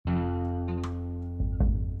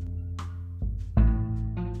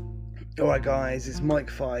Alright guys, it's Mike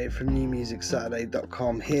 5 from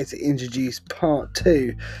newmusicsaturday.com here to introduce part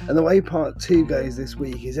 2. And the way part 2 goes this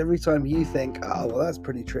week is every time you think, oh well that's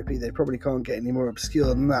pretty trippy, they probably can't get any more obscure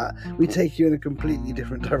than that, we take you in a completely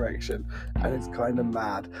different direction, and it's kind of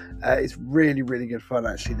mad. It's really, really good fun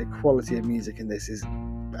actually. The quality of music in this is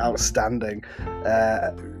outstanding.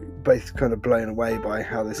 Both kind of blown away by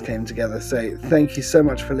how this came together. So thank you so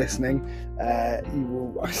much for listening. For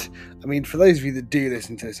those of you that do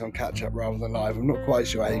listen to this on catch up rather than live, I'm not quite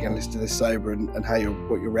sure how you're going to listen to this sober and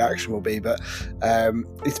what your reaction will be, but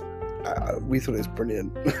we thought it was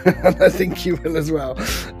brilliant and I think you will as well.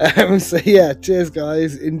 Cheers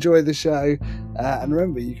guys, enjoy the show, and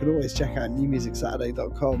remember you can always check out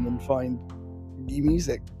newmusicsaturday.com and find new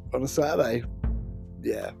music on a Saturday.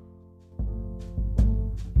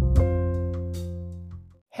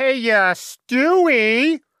 Hey,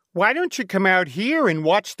 Stewie, why don't you come out here and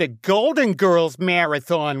watch the Golden Girls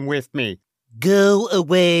marathon with me? Go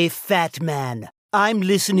away, fat man. I'm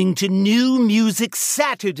listening to New Music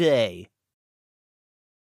Saturday.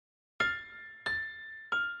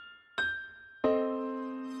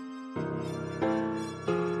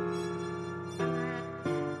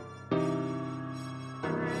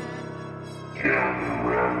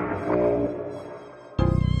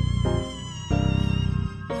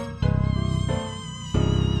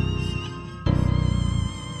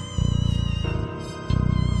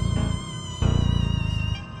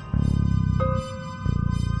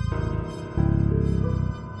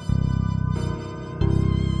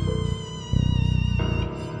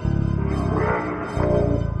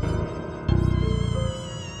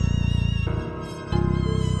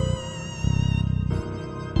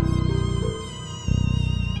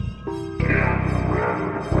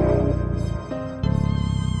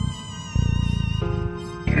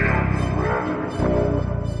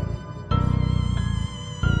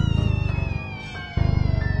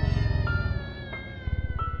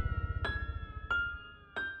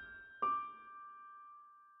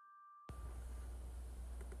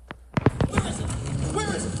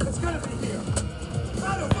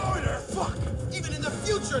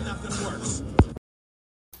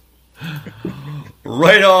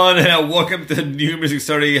 Right on, and welcome to the New Music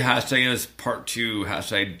Saturday. Hashtag is part 2.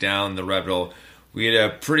 Hashtag down the rabbit hole. We had a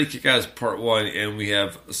pretty kick-ass part 1, and we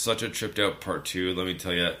have such a tripped out part 2. Let me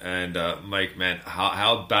tell you. And Mike, man,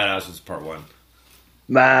 how badass was part 1?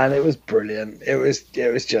 Man, it was brilliant. It was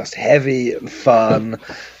just heavy and fun,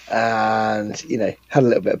 and had a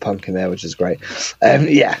little bit of punk in there, which is great.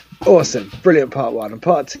 Awesome, brilliant part 1, and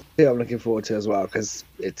part 2 I'm looking forward to as well because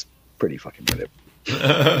it's pretty fucking brilliant.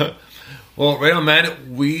 Well, right on,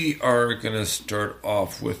 man. We are going to start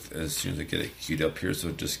off with, as soon as I get it queued up here, so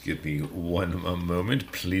just give me one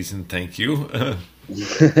moment, please and thank you. I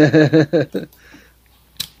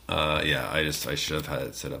should have had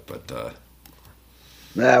it set up, but...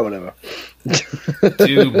 whatever.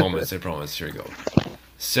 2 moments, I promise. Here we go.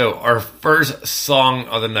 So, our first song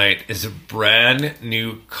of the night is a brand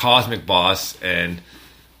new Cosmic Boss, and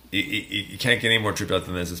you can't get any more tripped out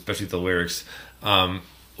than this, especially the lyrics.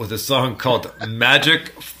 With a song called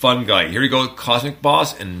Magic Fun Guy. Here we go, Cosmic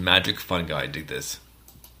Boss and Magic Fun Guy. Dig this.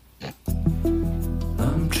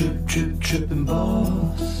 I'm tripping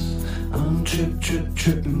boss. I'm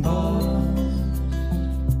tripping boss.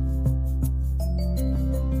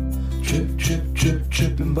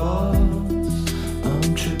 Tripping boss.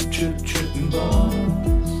 I'm tripping boss.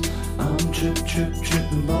 I'm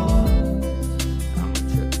tripping boss.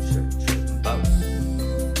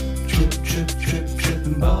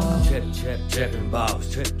 Tripping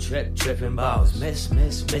balls, tripping balls,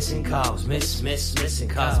 missing calls, missing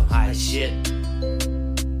calls. I'm high as shit.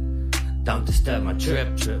 Don't disturb my trip.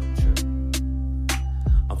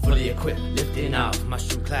 I'm fully equipped, lifting off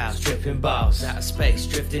mushroom clouds, tripping balls, out of space,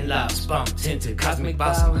 drifting lost, bumped into cosmic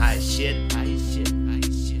balls. I'm high as shit.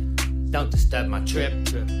 Don't disturb my trip.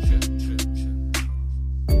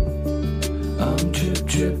 I'm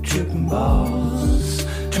tripping balls.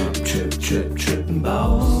 Tripping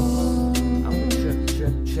balls. I'm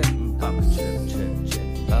tripping balls,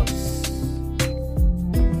 tripping balls.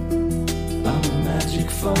 I'm a magic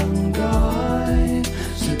fun guy,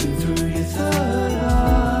 slipping through your third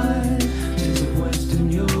eye. Tears of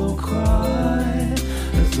Western you'll cry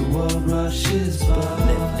as the world rushes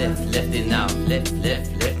by. Lifting off.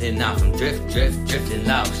 I'm drifting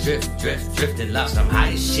lost. I'm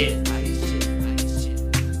high as shit.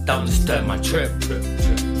 Don't disturb my trip.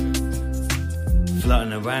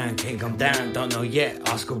 Floating around, can't come down, don't know yet.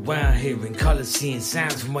 Ask around, hearing colors, seeing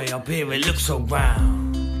sounds from way up here. It looks so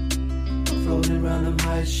round. I'm floating around, I'm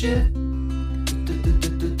high as shit.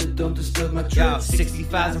 don't disturb my Yo, trip.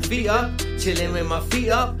 60,000 feet up, chilling with my feet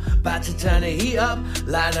up, about to turn the heat up,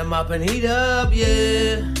 line them up and heat up,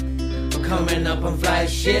 yeah. I'm coming up on fly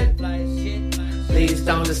shit. Please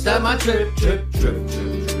don't disturb my trip, trip, trip,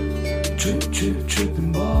 trip, trip. Trip, trip,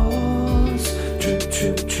 tripping balls. Trip,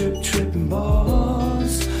 trip, trip, tripping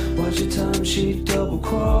balls. Watch your time sheet double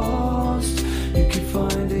crossed. You keep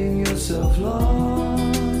finding yourself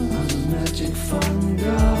lost. I'm a magic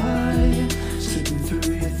fungi, slipping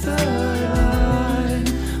through your third eye.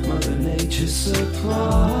 Mother Nature's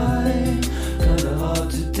supply, kinda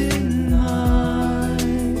hard to deny.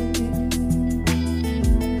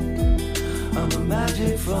 I'm a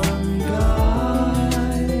magic fungi.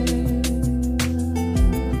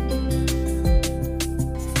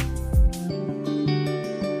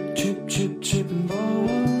 Trip, trip, tripping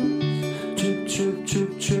balls. Trip, trip,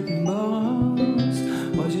 trip, tripping balls.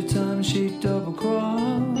 Watch your time sheet double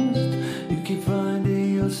crossed. You keep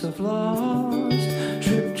finding yourself lost.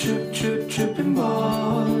 Trip, trip, trip, tripping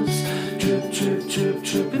balls. Trip, trip, trip,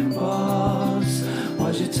 tripping balls.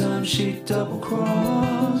 Watch your time sheet double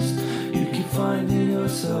crossed. You keep finding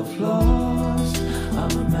yourself lost.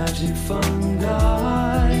 I'm a magic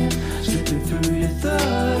fungi, slipping through your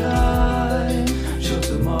third eye. Sure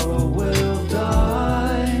tomorrow will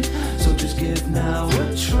die, so just give now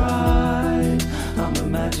a try. I'm a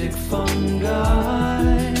magic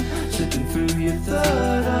fungi, slipping through your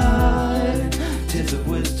third eye. Tears of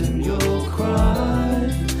wisdom you'll cry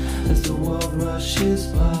as the world rushes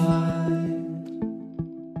by.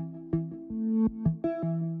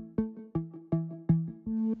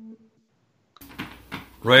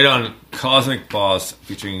 Right on Cosmic Boss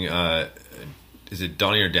featuring, is it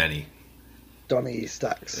Donnie or Danny? Donnie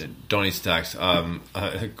Stacks. Donnie Stacks.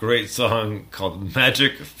 A great song called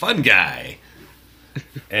Magic Fun Guy.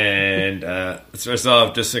 And it starts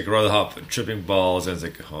off just like rather hop tripping balls, and it's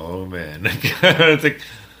like, oh man. It's like,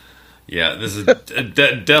 yeah, this is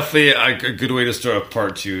definitely a good way to start a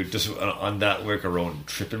part two, just on that lyric alone.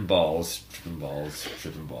 Tripping balls, tripping balls,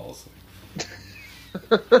 tripping balls.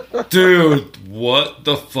 Dude, what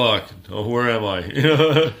the fuck? Oh, where am I?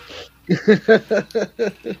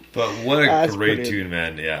 But what a That's great brilliant. tune,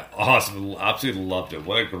 man. Yeah, awesome. Absolutely loved it.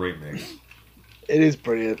 What a great mix. It is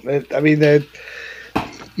brilliant. I mean,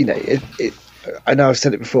 you know, I know I've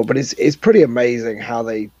said it before, but it's pretty amazing how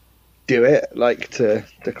they do it. Like to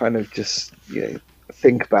kind of just, you know,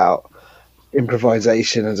 think about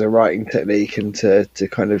improvisation as a writing technique and to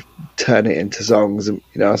kind of turn it into songs. And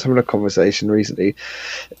you know, I was having a conversation recently,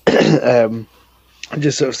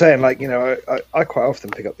 just sort of saying, like, you know, I quite often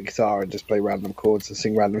pick up the guitar and just play random chords and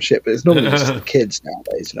sing random shit, but it's normally just for the kids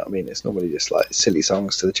nowadays, you know what I mean? It's normally just like silly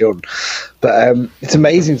songs to the children. But it's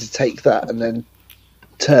amazing to take that and then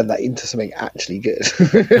turn that into something actually good.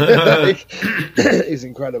 Like, it's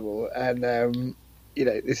incredible. And you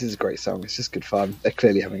know, this is a great song. It's just good fun. They're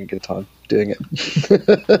clearly having a good time doing it.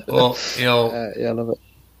 Well, you know, yeah, I love it.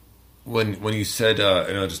 when you said,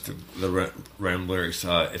 you know, just the random lyrics,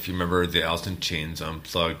 if you remember the Alice in Chains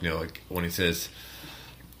Unplugged, you know, like when he says,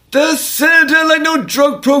 "The Santa like no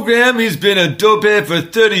drug program, he's been a dopehead for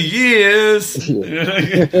 30 years."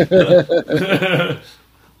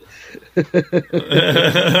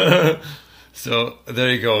 So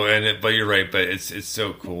there you go, but you're right. But it's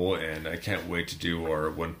so cool, and I can't wait to do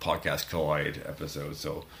our When Podcast Collide episode.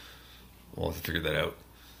 So we'll have to figure that out.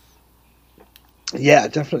 Yeah,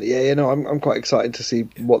 definitely. Yeah, you know, I'm quite excited to see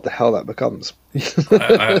what the hell that becomes.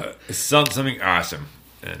 It's something awesome,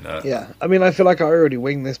 and Yeah, I mean, I feel like I already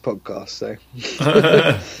winged this podcast, so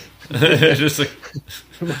just like,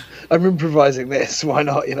 I'm improvising this. Why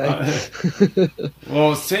not? You know.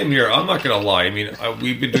 well, same here. I'm not gonna lie. I mean,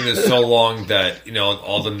 we've been doing this so long that, you know,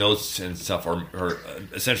 all the notes and stuff are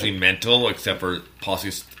essentially mental, except for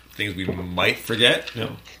possibly things we might forget. You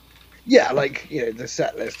know. Yeah, like, you know, the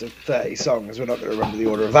set list of 30 songs, we're not going to remember the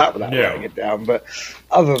order of that without writing it down. But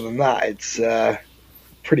other than that, it's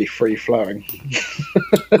pretty free flowing.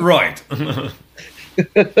 Right.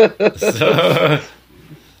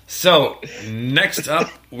 So next up,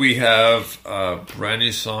 we have a brand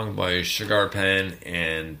new song by Sugar Pan,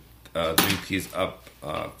 and the EP is up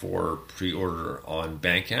for pre-order on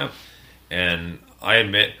Bandcamp. And I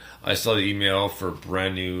admit, I saw the email for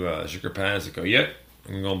brand new Sugar Pan. I was like, oh, yeah,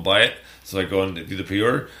 I'm going to go and buy it. So I go and do the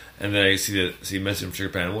pre-order, and then I see a message from Sugar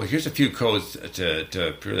Pan. Well, here's a few codes to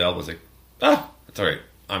pre-order the album. I was like, it's all right.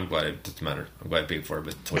 I'm glad it doesn't matter. I'm glad I paid for it,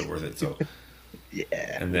 but it's totally worth it. So. Yeah.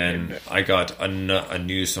 And then I got a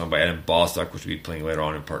new song by Adam Bostock, which we'll be playing later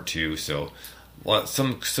on in part 2. So,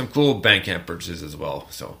 some cool Bandcamp purchases as well.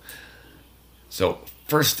 So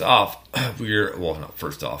first off, not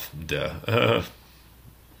first off, duh.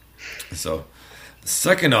 So,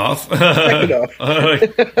 second off, Second off.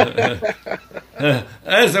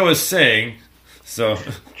 as I was saying, so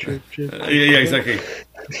yeah, exactly.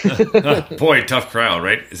 Boy, tough crowd,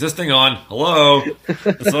 right? Is this thing on? Hello.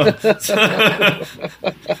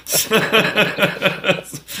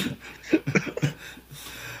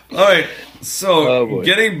 All right. So,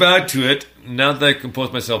 getting back to it, now that I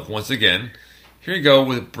composed myself once again, here you go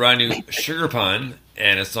with a brand new Sugar Pan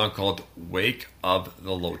and a song called "Wake of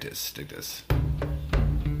the Lotus." Dig this.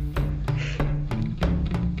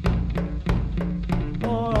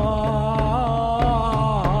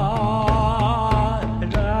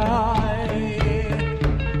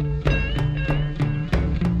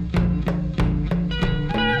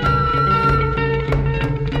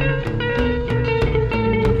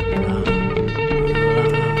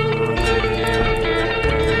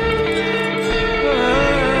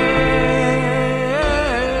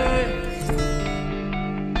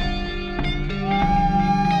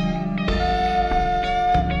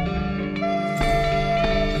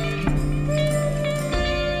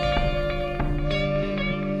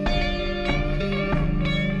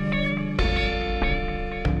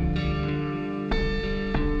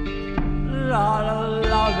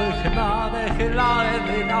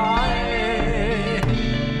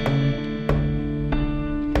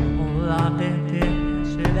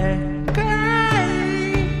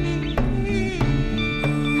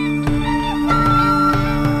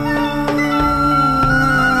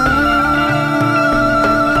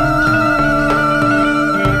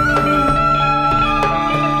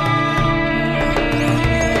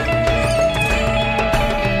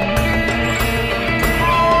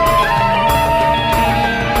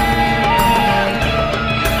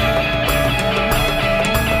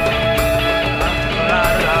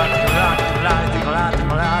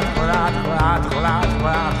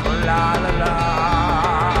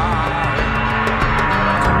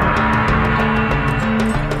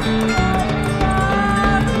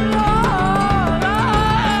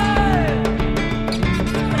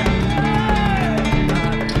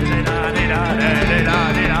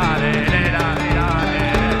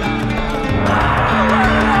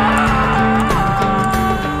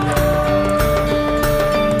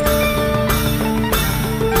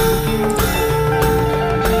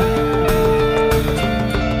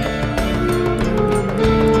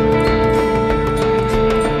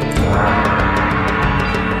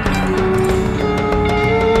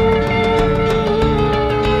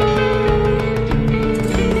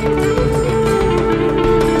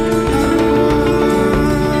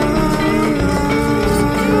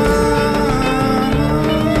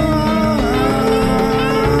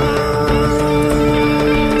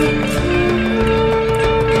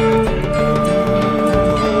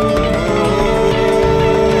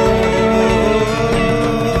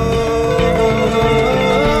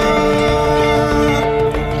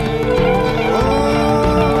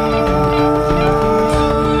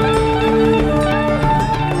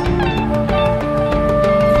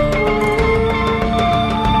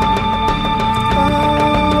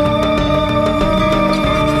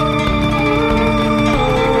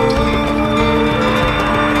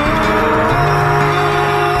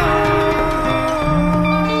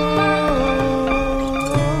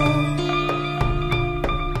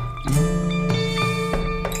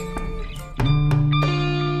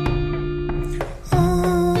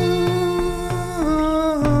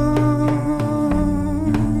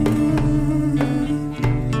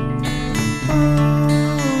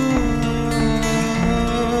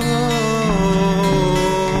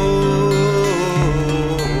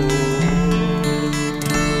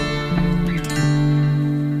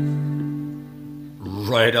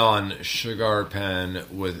 Right on, Sugar Pan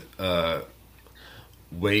with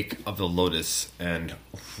Wake of the Lotus, and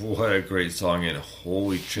what a great song, and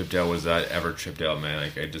holy tripped out was that ever tripped out, man.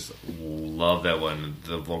 Like, I just love that one.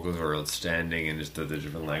 The vocals were outstanding, and just the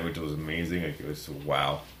different language was amazing. Like, it was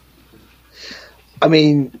wow. I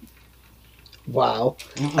mean, wow.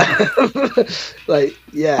 Like,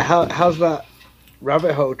 yeah, how's that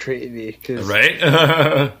rabbit hole treating you? 'Cause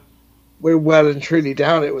right? we're well and truly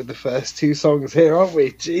down it with the first two songs here, aren't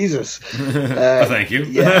we? Jesus. Thank you.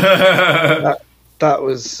 Yeah, that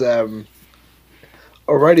was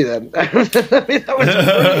alrighty then. I mean, that was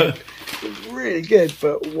brilliant. It was really good,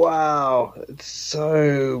 but wow, it's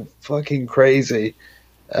so fucking crazy.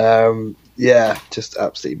 Yeah, just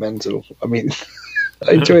absolutely mental. I mean,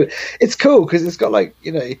 I enjoyed it. It's cool because it's got, like,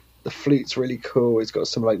 you know, the flute's really cool. It's got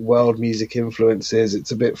some like world music influences.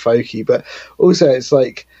 It's a bit folky, but also it's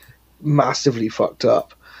like massively fucked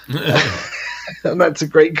up. And that's a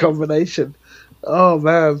great combination. Oh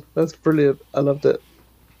man, that's brilliant. I loved it.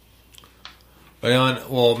 Right on.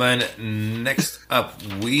 Well, man, next up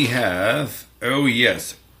we have, oh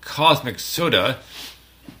yes, Cosmic Soda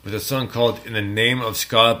with a song called In the Name of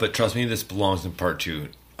Ska, but trust me, this belongs in part 2.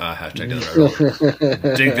 Hashtag doesn't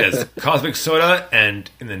matter. Dig this. Cosmic Soda and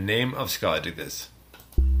In the Name of Ska. Dig this.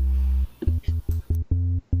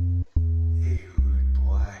 Hey, rude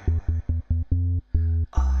boy,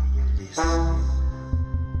 are you listening?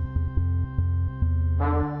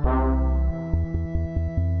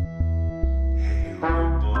 Hey,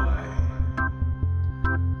 rude boy,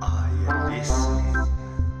 are you listening?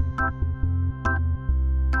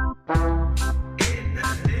 In the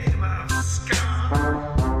name of ska,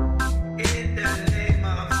 in the name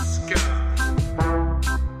of ska,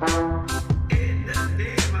 in the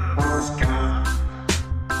name of ska.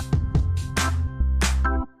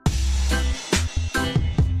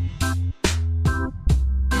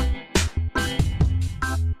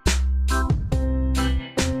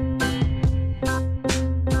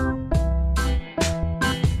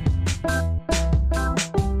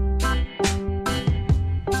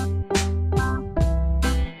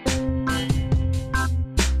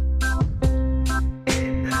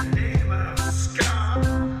 In the name of ska,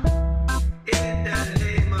 in the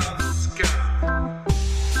name of ska,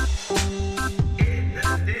 in the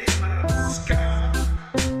name of ska.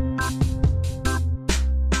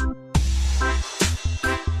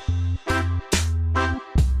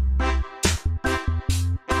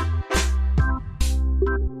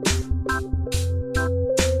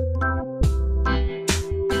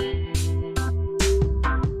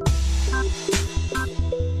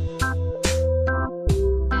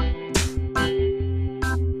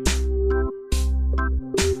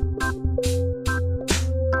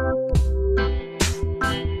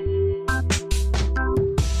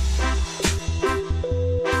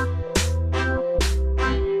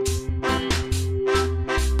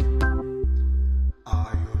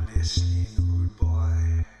 Are you listening, rude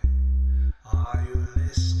boy? Are you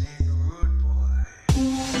listening, rude boy?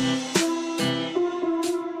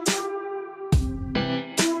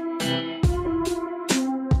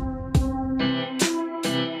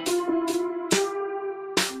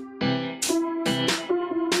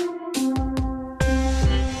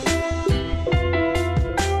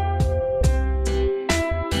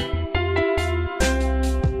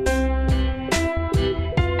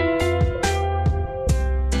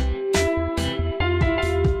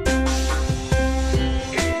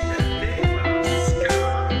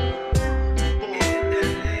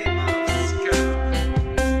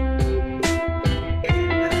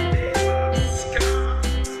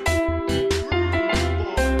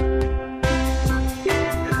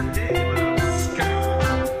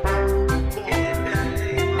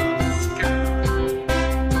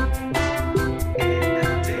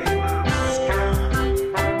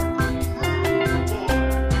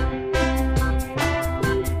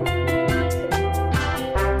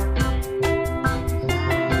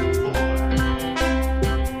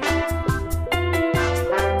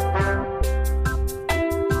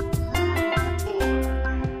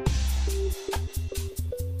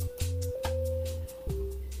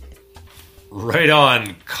 Right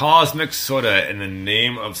on. Cosmic Soda in the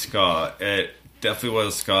Name of Ska. It definitely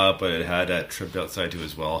was ska, but it had that tripped out side too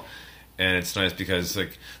as well. And it's nice because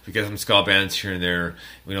like we get some ska bands here and there.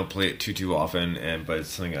 We don't play it too often, but it's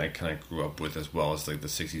something I kind of grew up with as well as like the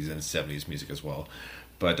 60s and 70s music as well.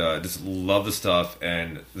 But just love the stuff,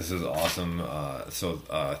 and this is awesome. So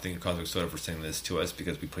thank you, Cosmic Soda, for sending this to us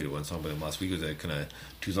because we played one song with them last week. It was kind of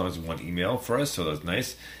 2 songs in 1 email for us, so that was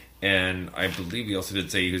nice. And I believe he also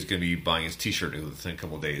did say he was going to be buying his T-shirt in a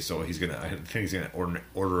couple of days. So I think he's going to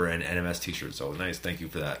order an NMS T-shirt. So nice, thank you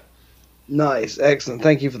for that. Nice, excellent.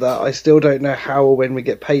 Thank you for that. I still don't know how or when we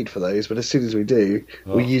get paid for those, but as soon as we do,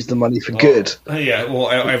 we'll use the money for good. Yeah, well,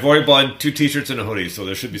 I've already bought 2 T-shirts and a hoodie, so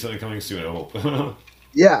there should be something coming soon, I hope.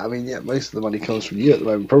 Yeah, I mean, most of the money comes from you at the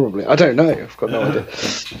moment, probably. I don't know. I've got no idea.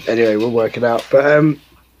 Anyway, we'll work it out. But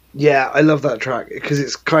yeah, I love that track because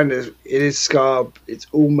it is ska. It's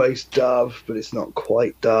almost dub, but it's not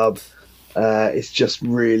quite dub. It's just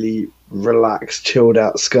really relaxed, chilled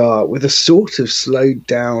out ska with a sort of slowed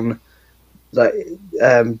down, like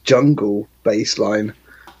jungle bass line.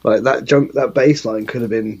 Like that bass line could have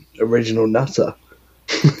been original Nutter.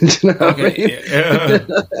 Do you know what I mean? Yeah.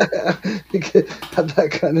 Had that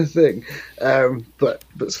kind of thing, but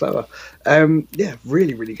slower. Yeah,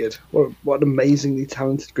 really, really good. What an amazingly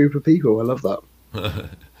talented group of people. I love that.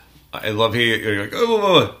 I love how you're like,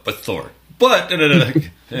 oh, but Thor. But no.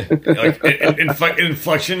 Like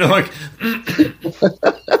inflection, like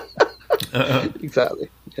exactly.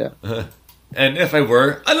 Yeah. And if I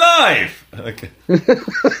were alive, okay.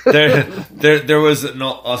 there was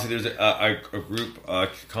also there's a group, a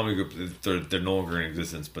comedy group. They're no longer in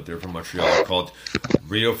existence, but they're from Montreal called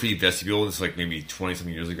Radio Free Vestibule. It's like maybe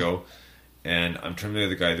 20-something years ago, and I'm trying to remember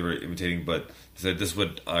the guy they were imitating, but they said this is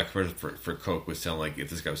what commercial for Coke would sound like if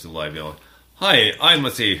this guy was still alive. You know, hi, I'm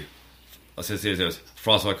let's say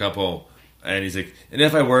François Capot. And he's like, and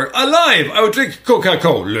if I were alive, I would drink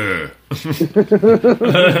Coca-Cola.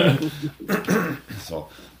 So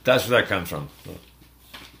that's where that comes from.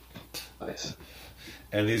 Nice.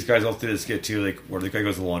 And these guys also did a skit too, like where the guy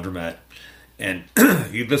goes to the laundromat and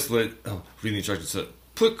you basically reading the instructions. So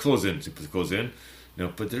put clothes in. So he puts clothes in. You know,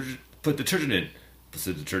 put detergent in. Puts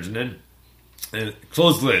the detergent in. And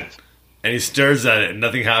close the lid. And he stares at it and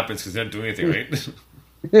nothing happens because he's not doing anything, right?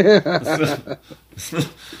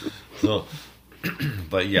 So,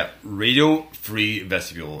 but yeah, Radio Free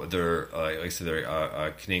Vestibule. They're like I said, they're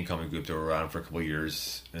a Canadian comic group. They were around for a couple of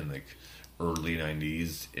years in like early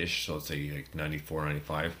 90s ish. So let's say like 94,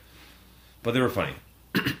 95. But they were funny.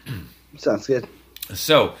 Sounds good.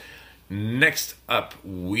 So next up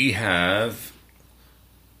we have.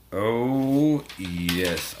 Oh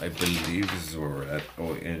yes, I believe this is where we're at.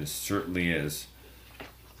 Oh, and it certainly is.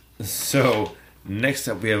 So. Next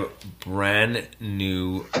up, we have brand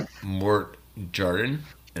new Mort Jardin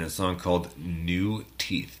and a song called New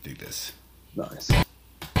Teeth. Dig this. Nice.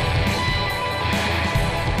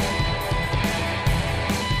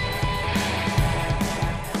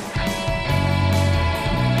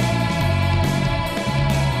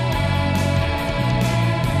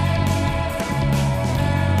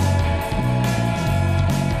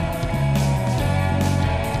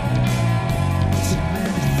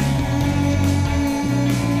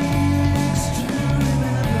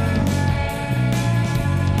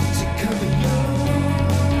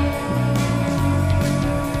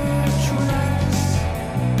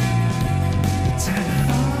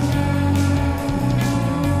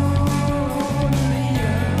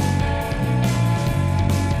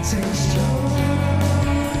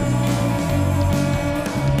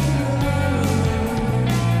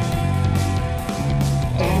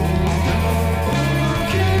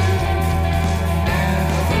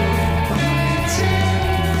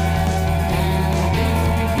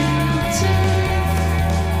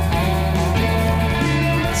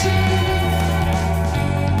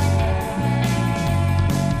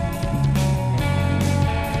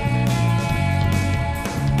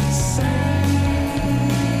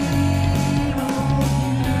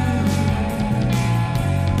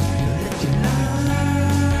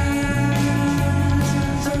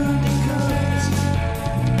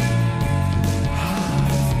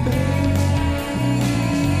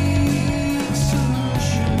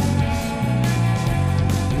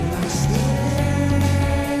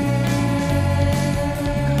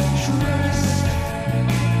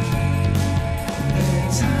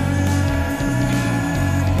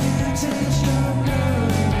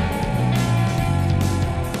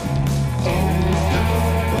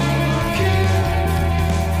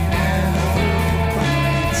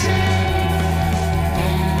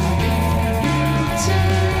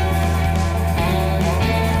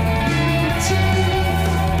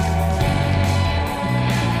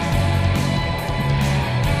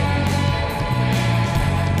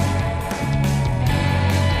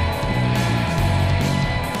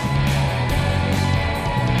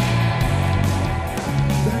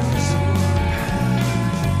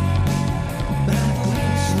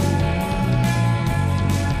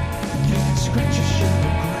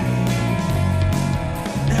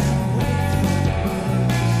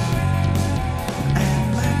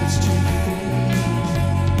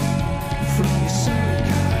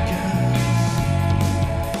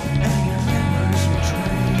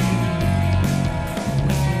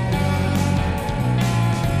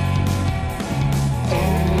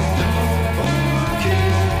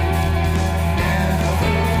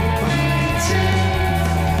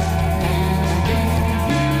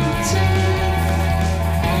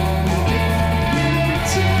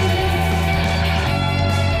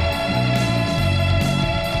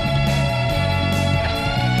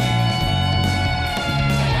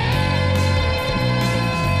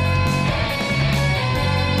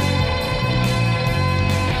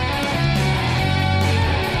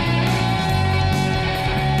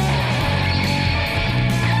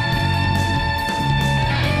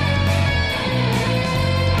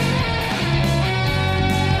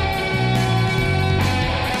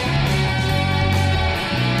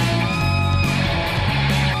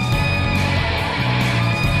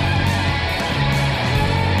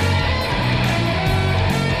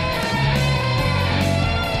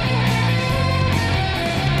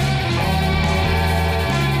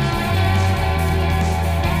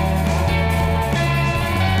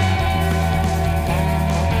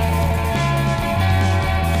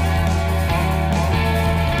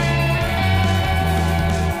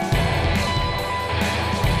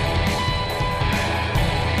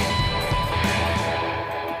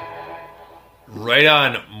 Right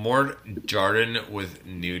on. Mort Jordan with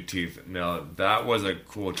New Teeth. Now, that was a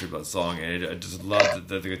cool tribute song, and I just loved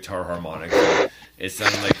the guitar harmonics. It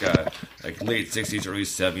sounded like late 60s, early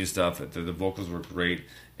 70s stuff. The vocals were great,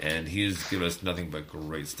 and he's given us nothing but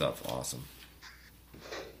great stuff. Awesome.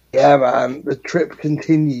 Yeah, man, the trip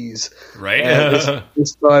continues. Right?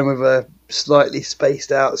 This time with a slightly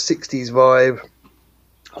spaced out 60s vibe.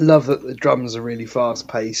 I love that the drums are really fast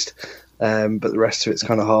paced, but the rest of it's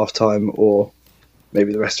kind of half time, or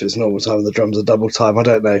maybe the rest of it's normal time and the drums are double time. I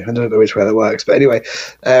don't know which way that works. But anyway,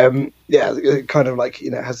 yeah, it kind of like,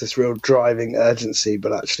 it has this real driving urgency,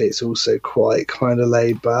 but actually it's also quite kind of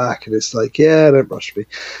laid back, and it's like, yeah, don't rush me.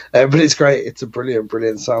 But it's great. It's a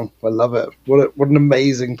brilliant song. I love it. What an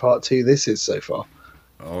amazing part 2 this is so far.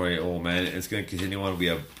 All right, old man. It's going to continue on. We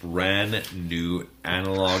have brand new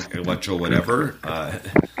analog electro whatever. Got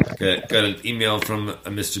an email from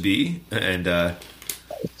Mr. B, and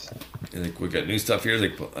like, we got new stuff here.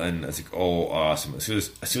 And I was like, oh, awesome. As soon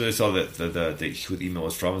as I saw who the email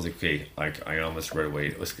was from, I was like, okay, I almost right away.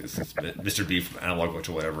 It's Mr. B from Analog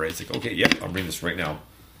Electro whatever. It's like, okay, yep, I'm reading this right now.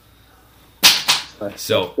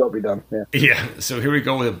 So it'll be done. Yeah. So here we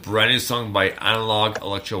go with a brand new song by Analog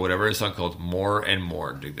Electro whatever. A song called More and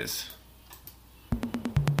More. Dig this.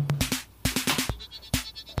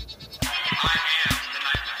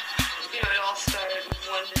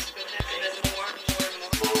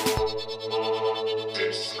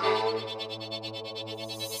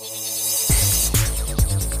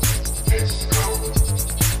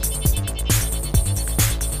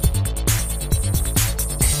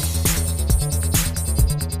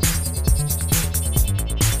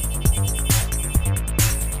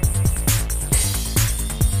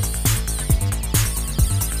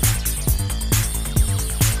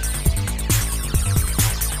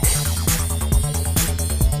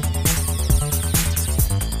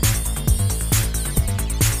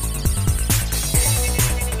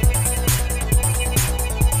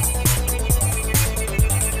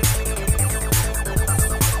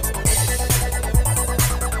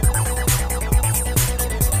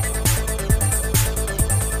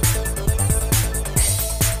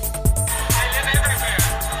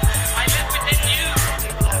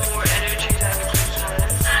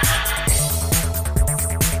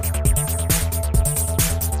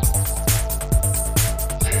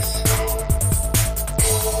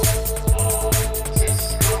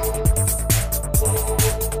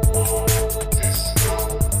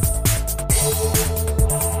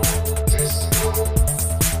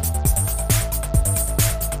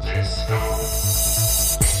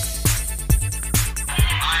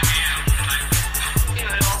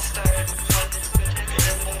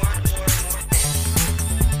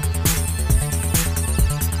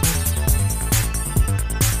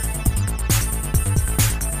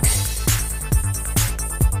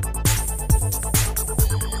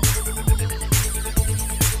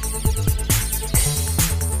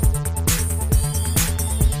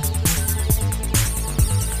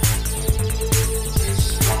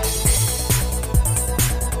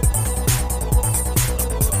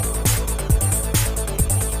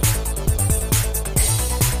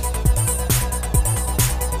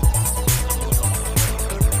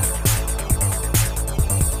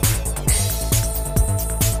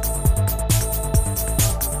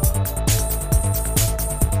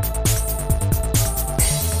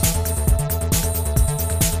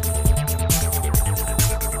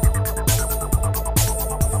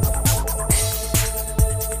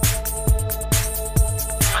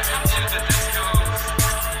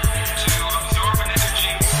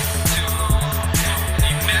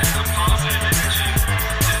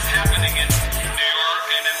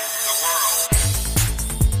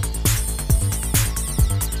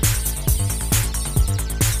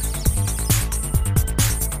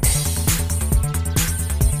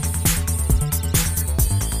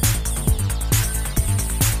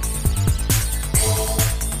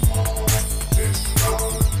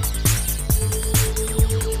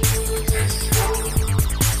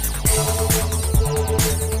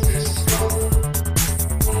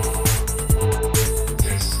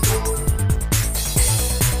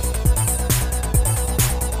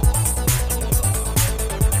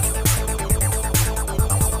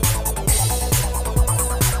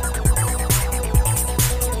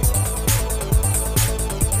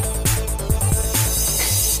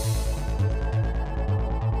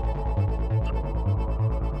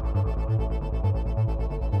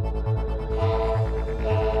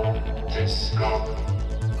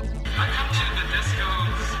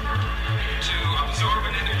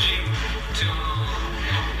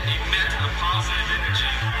 positive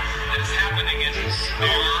energy that is happening in New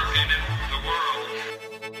York and in the world.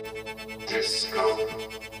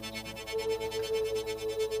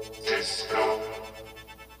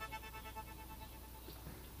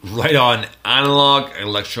 right on analog,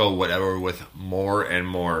 electro, whatever, with more and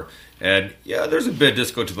more. And yeah, there's a bit of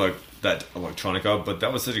disco to like that electronica, but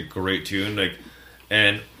that was such a great tune. Like,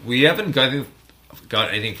 and we haven't got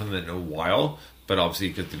anything from them in a while, but obviously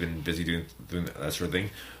because they've been busy doing that sort of thing.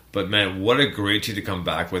 But man, what a great tune to come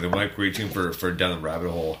back with, and what a great tune for Down the Rabbit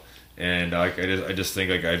Hole. And I just think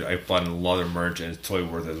like I bought a lot of merch, and it's totally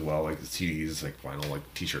worth it as well, like CDs, like vinyl, like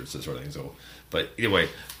T-shirts, that sort of thing. So, but either way,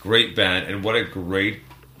 great band, and what a great,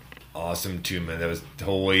 awesome tune, man. That was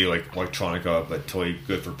totally like electronica, but totally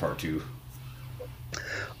good for part 2.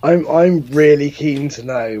 I'm really keen to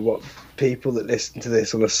know what people that listen to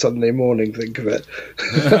this on a Sunday morning think of it.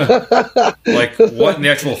 Like, what in the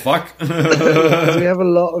actual fuck? We have a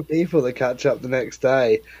lot of people that catch up the next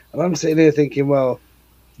day, and I'm sitting here thinking, well,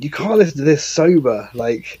 you can't listen to this sober,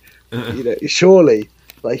 like, you know, surely,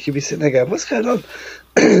 like, you'd be sitting there going, what's going on?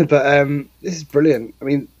 But this is brilliant. I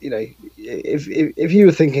mean, you know, if you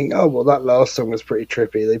were thinking, oh, well, that last song was pretty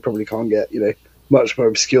trippy, they probably can't get, you know, much more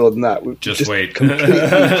obscure than that. We've just wait.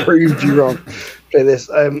 Completely proved you wrong. Play this.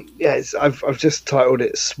 I've just titled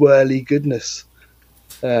it Swirly Goodness,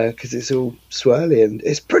 because it's all swirly and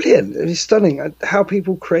it's brilliant. It's stunning. How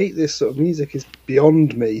people create this sort of music is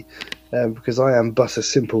beyond me, because I am but a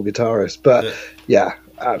simple guitarist. But yeah,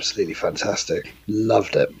 absolutely fantastic.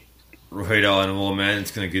 Loved it. Right on. Well, man,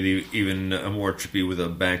 it's going to get even more trippy with a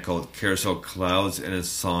band called Carousel Clouds and a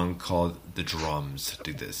song called The Drums.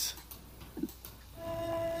 Do this.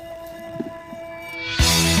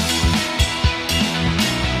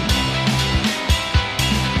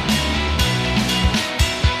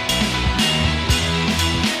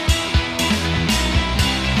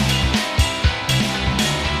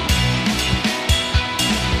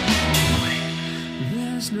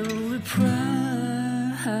 There's no reprise.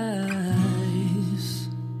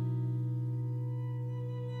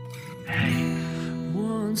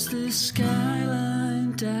 Once the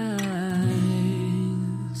skyline dies,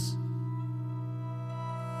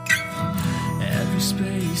 every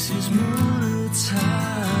space is monetized,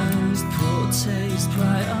 poor taste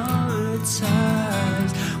prioritized.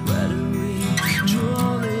 Where do we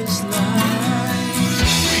draw this line?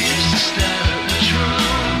 We used to stare at the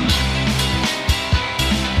drums.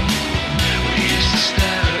 We used to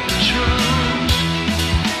stare at the drums.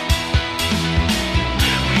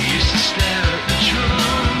 We used to stare at the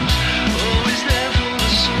drums, always there for the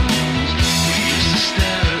songs. We used to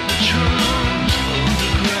stare at the drums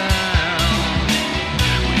underground.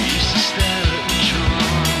 We used to stare at the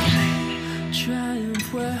drums. Triumph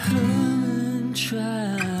where Herman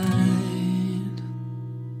tried.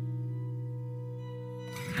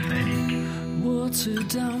 Watered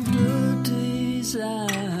down blood design.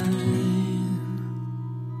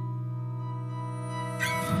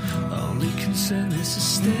 Only consent this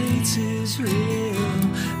estate is real.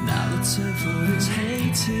 Now the turn for this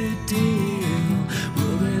hated deal.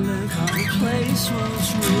 Will they learn how the place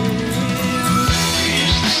was real? We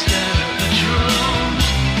used to stare at the drums.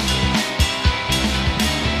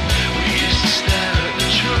 We used to stare at the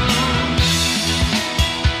drums.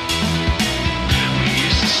 We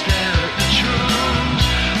used to stare at the drums,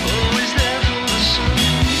 always there for the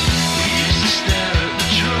songs. We used to stare at the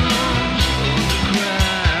drums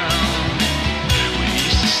underground. We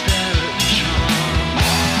used to stare at the drums.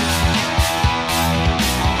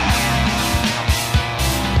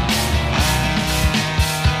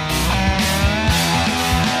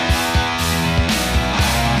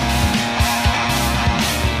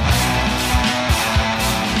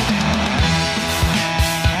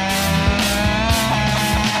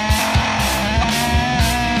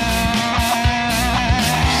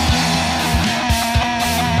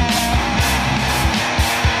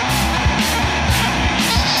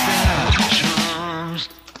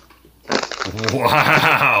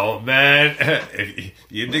 Wow, man. If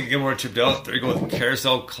you didn't get more tripped out, there you go with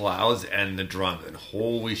Carousel Clouds and the drums. And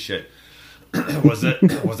holy shit. was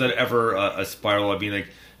that ever a spiral? I mean, like,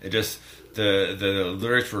 it just, the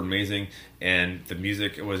lyrics were amazing, and the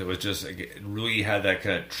music, it was just, like, it really had that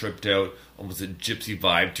kind of tripped out, almost a gypsy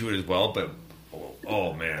vibe to it as well. But,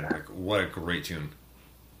 oh man, like, what a great tune.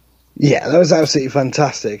 Yeah, that was absolutely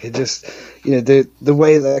fantastic. It just, you know, the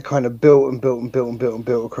way that it kind of built and built and built and built and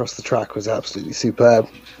built across the track was absolutely superb.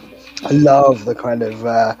 I love the kind of,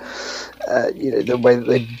 you know, the way that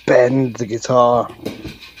they bend the guitar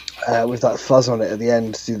with that fuzz on it at the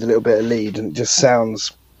end to do the little bit of lead, and it just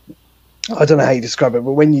sounds, I don't know how you describe it,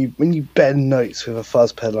 but when you bend notes with a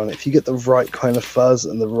fuzz pedal on it, if you get the right kind of fuzz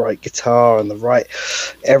and the right guitar and the right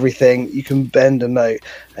everything, you can bend a note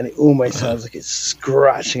and it almost sounds like it's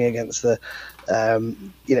scratching against the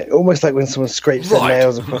Almost like when someone scrapes their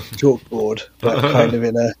nails across the chalkboard, but kind of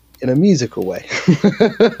in a musical way.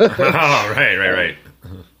 Oh, right.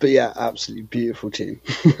 But yeah, absolutely beautiful tune.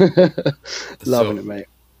 Loving it, mate.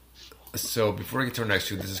 So before I get to our next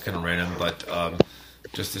tune, this is kind of random, but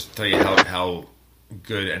just to tell you how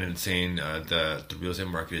good and insane the real estate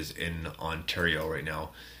market is in Ontario right now.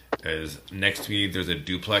 Is next to me there's a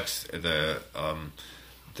duplex. That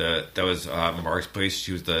was Mark's place.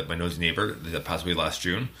 She was my nosy neighbor that passed away last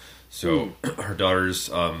June. So her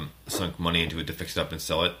daughters sunk money into it to fix it up and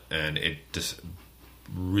sell it, and it just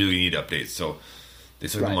really need updates. So they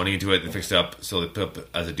sunk the money into it, they fixed it up, so they put up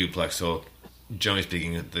as a duplex. So generally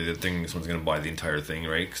speaking, the thing someone's going to buy the entire thing,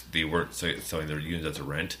 right? 'Cause they weren't selling their units as a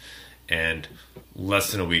rent, and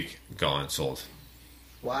less than a week gone, sold.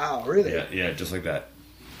 Wow, really? Yeah, just like that.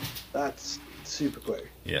 That's super quick.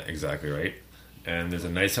 Yeah, exactly right. And there's a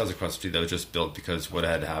nice house across the street that was just built because what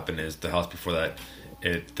had happened is the house before that,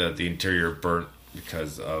 the interior burnt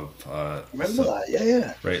because of remember that?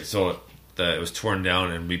 Yeah. Right, so it was torn down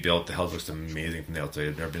and rebuilt. The house looks amazing from the outside.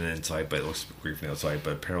 I've never been inside, but it looks great from the outside.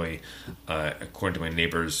 But apparently, according to my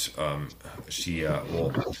neighbors,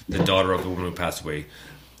 the daughter of the woman who passed away,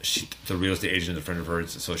 the real estate agent is a friend of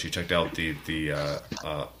hers, so she checked out the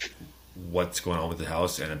what's going on with the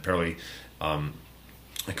house, and apparently a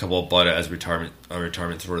couple bought it as a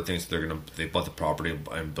retirement sort of thing. So they bought the property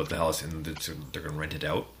and built the house, and they're gonna rent it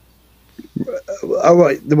out. Oh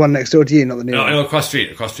right, the one next door to you, not the new one. No, across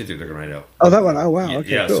the street they're gonna rent it out. Oh, that one. Oh wow. Okay.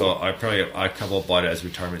 Yeah. Cool. So a couple bought it as a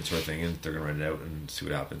retirement sort of thing, and they're gonna rent it out and see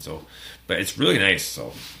what happens. So, but it's really nice.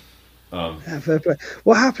 So. Yeah, fair play.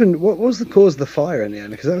 What happened? What was the cause of the fire in the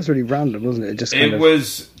end? Because that was really random, wasn't it? It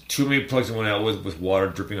was too many plugs in one out with water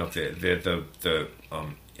dripping off the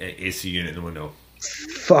AC unit in the window.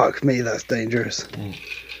 Fuck me, that's dangerous.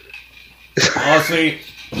 Honestly,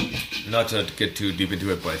 not to get too deep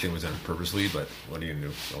into it, but I think it was done purposely. But what are you gonna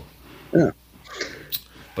do? So. Yeah.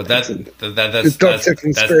 But that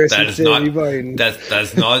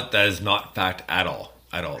is not fact at all.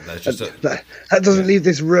 That's just that doesn't leave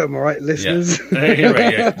this room, all right, listeners. Yeah. You're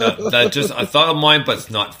right. Yeah. That just a thought of mine, but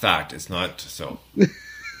it's not fact. It's not so.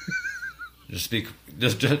 Just be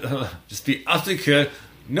absolutely clear.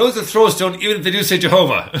 Knows the throw stone, even if they do say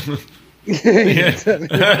Jehovah.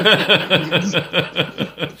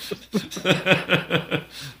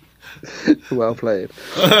 Well played.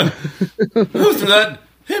 Who's for that?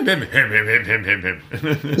 Him.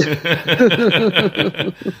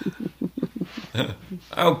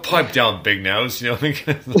 I'll pipe down, big nose. You know.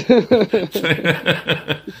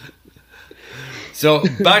 So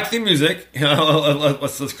back to the music.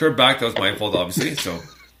 Let's curve back. That was my fault, obviously. So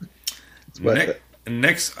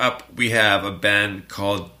next up, we have a band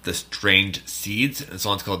called The Strange Seeds. And the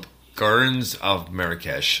song's called Gardens of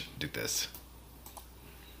Marrakesh. Dig this.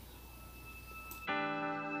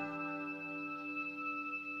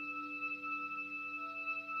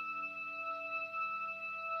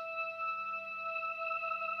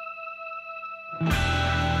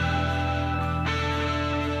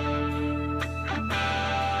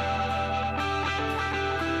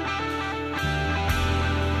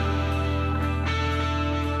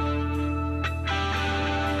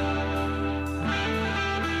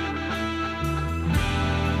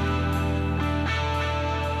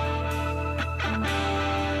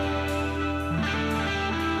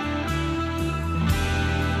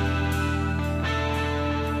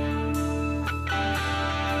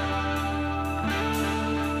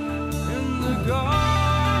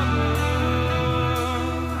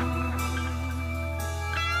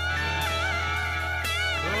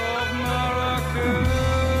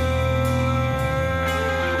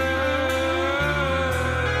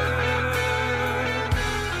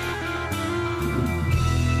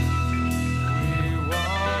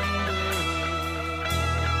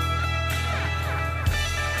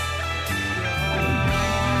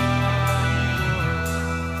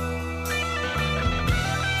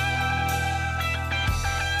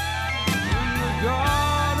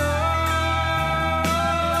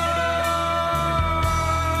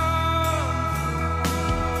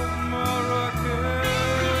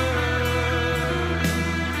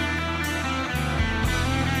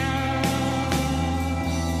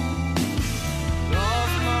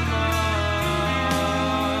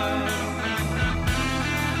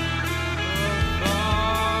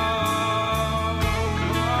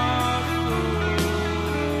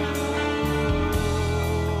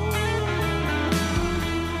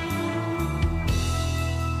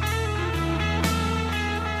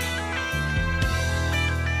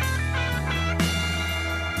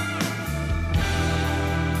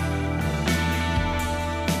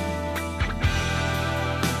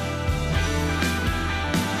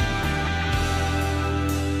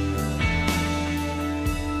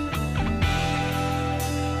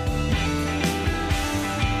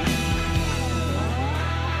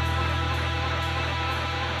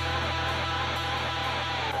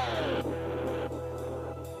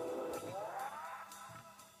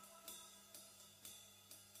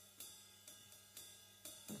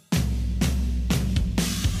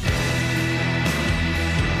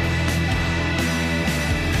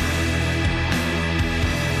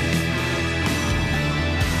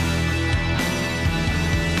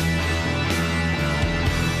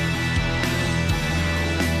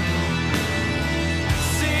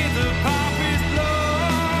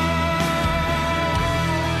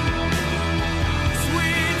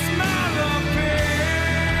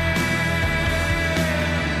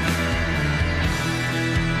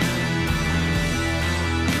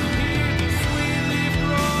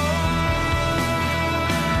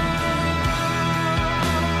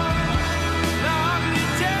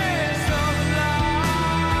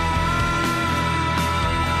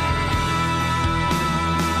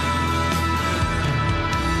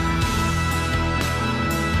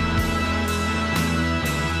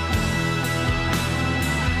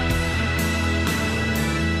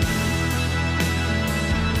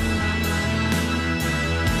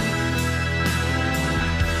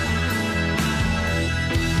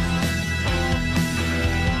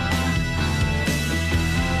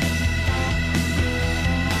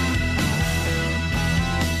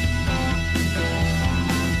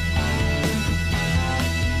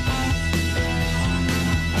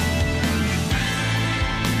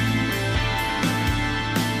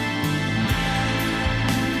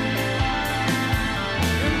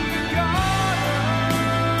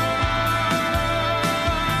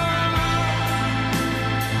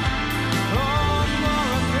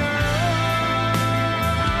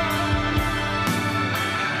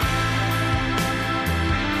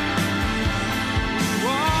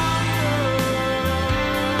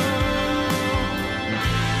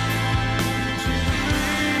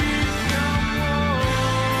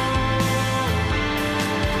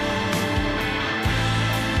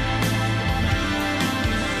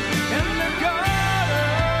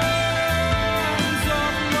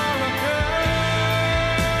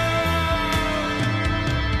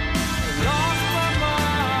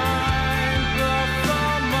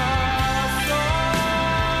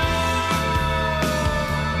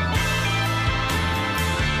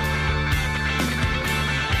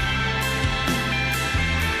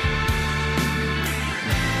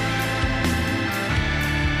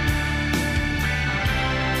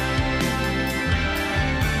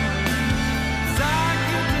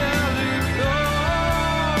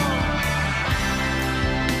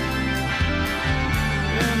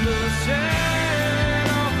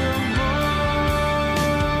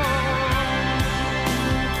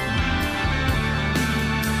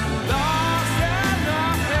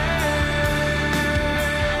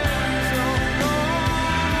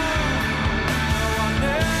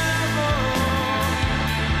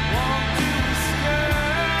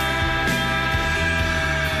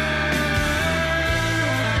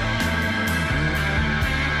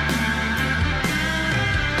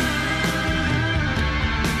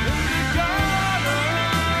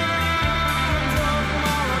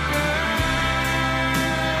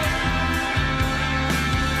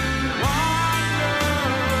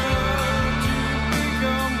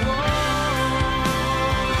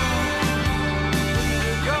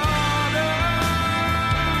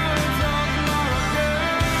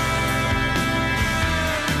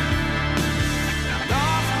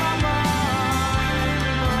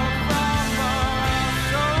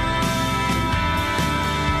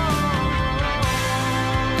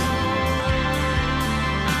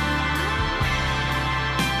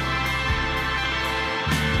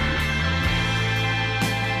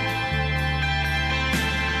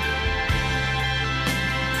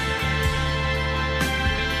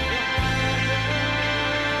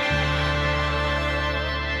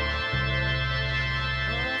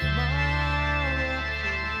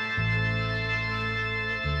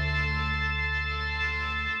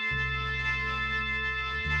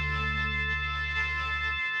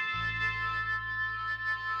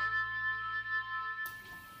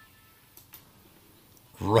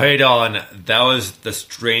 Right on. That was The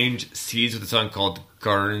Strange Seeds with a song called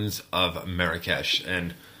Gardens of Marrakesh.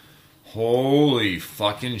 And holy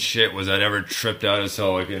fucking shit, was that ever tripped out as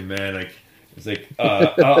hell. Like, man, like, it's like,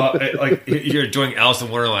 like you're doing Alice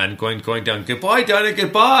in Wonderland, going down, goodbye, Donna,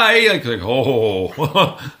 goodbye. Like oh.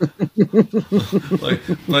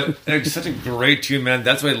 but it's such a great tune, man.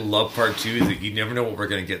 That's why I love part 2, is that you never know what we're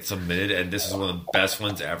going to get submitted. And this is one of the best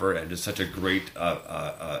ones ever. And just such a great,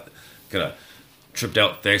 kind of tripped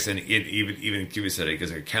out fix. And even Cuba said it,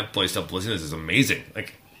 because I can't play stuff listening. This is amazing.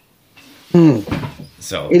 Like,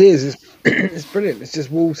 so it is. It's brilliant. It's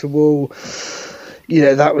just wall to wall. You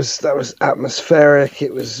know, that was atmospheric.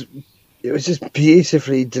 It was just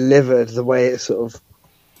beautifully delivered. The way it sort of,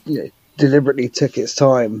 you know, deliberately took its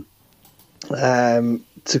time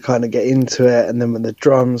to kind of get into it, and then when the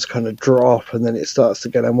drums kind of drop, and then it starts to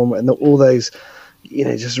go down one way, and all those, you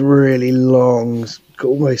know, just really long,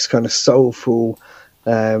 almost kind of soulful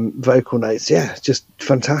vocal notes. Yeah, just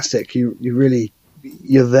fantastic. You're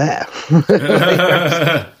there.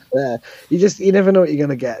 Yeah, you never know what you're going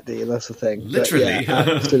to get, do you? That's the thing. Literally.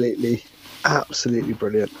 But yeah, absolutely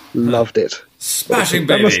brilliant. Loved it. Smashing,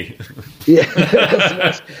 baby.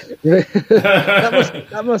 That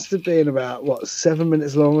must have been about what, 7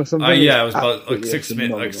 minutes long or something. Yeah, it was about like 6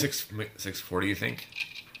 minutes, like 6:40, you think.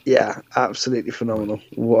 Yeah, absolutely phenomenal.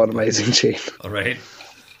 What an amazing tune. All right.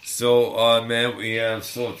 So, man, we have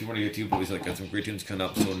still a few more to get to, but we've got some great tunes coming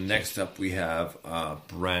up. So, next up, we have a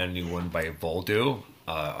brand new one by Voldo.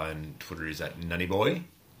 On Twitter, is at Nunnyboy.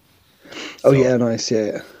 Oh, yeah, nice,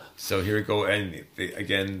 yeah. So, here we go. And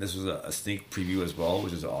again, this was a sneak preview as well,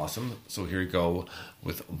 which is awesome. So, here we go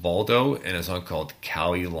with Voldo and a song called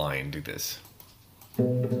Cali Line. Do this.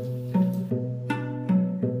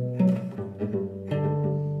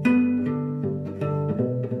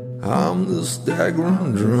 I'm the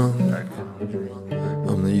staggering drunk.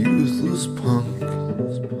 I'm the useless punk.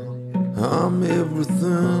 I'm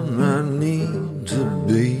everything I need to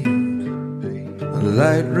be. The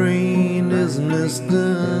light rain is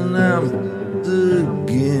misting out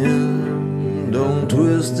again. Don't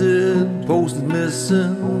twist it, post it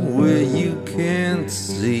missing where you can't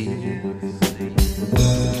see.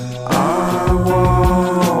 I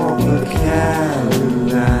walk the Cali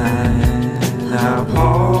line. I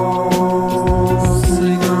pause,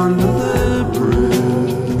 sing under the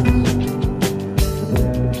bridge.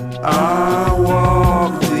 I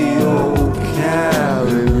walk the old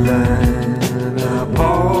Cali line. I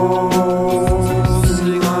pause,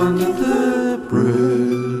 sing under the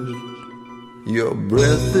bridge. Your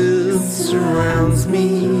breath surrounds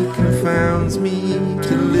me, confounds me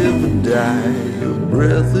to live or die. Your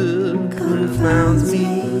breath confounds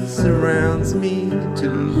me, surrounds me to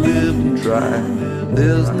live and try.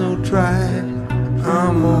 There's no try,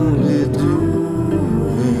 I'm only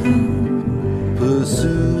doing,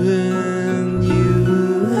 pursuing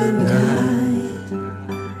you and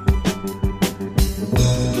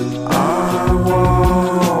I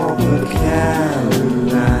walk the Cali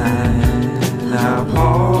line. I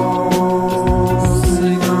pause,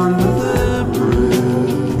 sing under the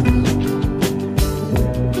bridge.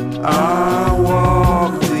 I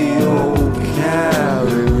walk the old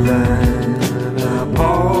Cali line. I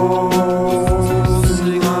pause,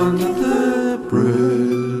 sing under the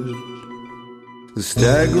bridge. The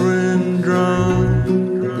staggering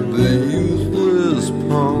drum, the useless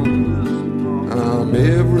punk. I'm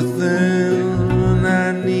everything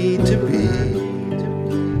I need to be.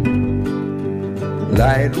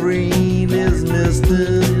 Light rain is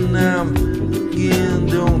misting, I'm again.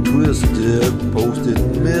 Don't twist it, post it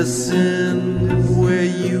missing where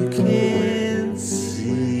you can't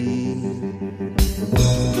see.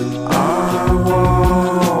 I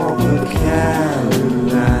walk the Cali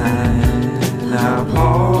line. I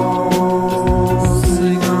pause,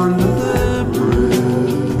 sing under the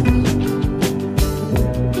bridge.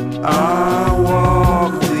 I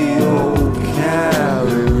walk the old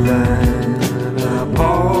Cali line. I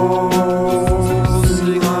pause,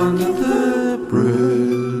 sing under the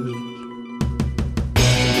bridge.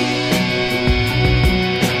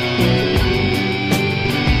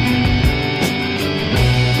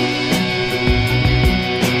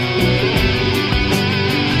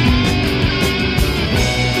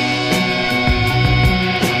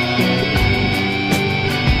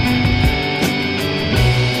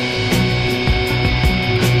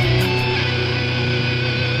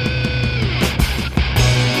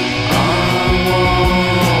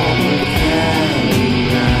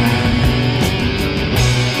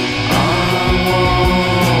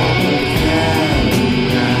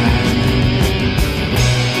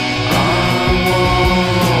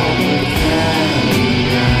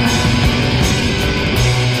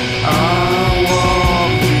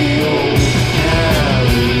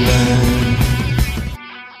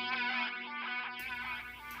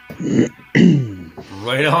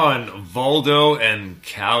 one, Voldo and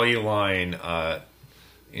Cali Line.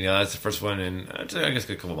 That's the first one in, I guess,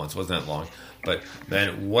 a couple months. It wasn't that long. But,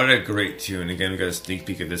 man, what a great tune. Again, we got a sneak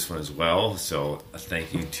peek of this one as well. So, a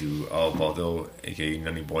thank you to Voldo, a.k.a.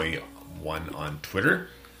 NunnyBoy1 on Twitter.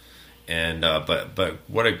 And but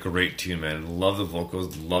what a great tune, man. Love the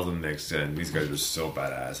vocals, love the mix, and these guys are so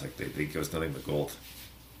badass. Like, they give us nothing but gold.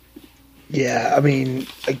 Yeah, I mean,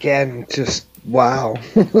 again, just wow.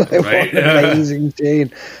 What Right? an amazing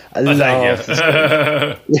tune. I love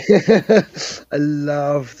Thank I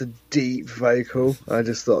love the deep vocal. I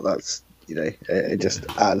just thought that's, it just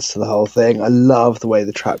adds to the whole thing. I love the way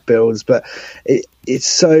the track builds, but it's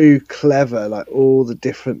so clever, like all the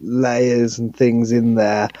different layers and things in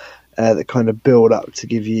there that kind of build up to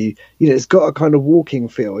give you, it's got a kind of walking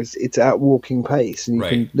feel. It's at walking pace, and you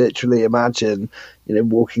can literally imagine,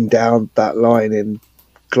 walking down that line in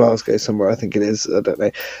Glasgow somewhere, I think it is. I don't know.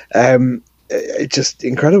 It's just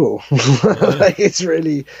incredible. Like, it's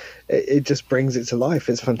really, it just brings it to life.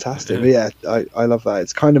 It's fantastic. But yeah, I love that.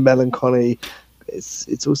 It's kind of melancholy.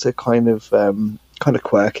 It's also kind of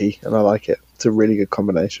quirky, and I like it. It's a really good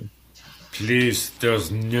combination. Please, there's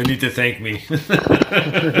no need to thank me.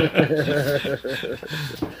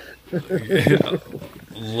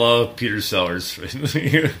 Love Peter Sellers.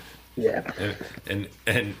 Yeah. And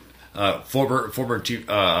former chief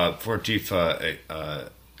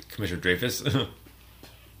Commissioner Dreyfus.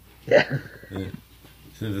 Yeah.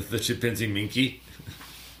 The chimpanzee Minky.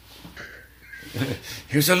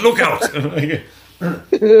 Here's a lookout.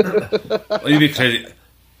 Oh, you'd be crazy.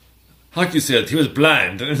 How can you say it? He was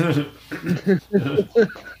blind.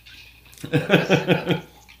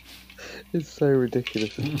 It's so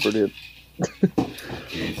ridiculous. It's brilliant.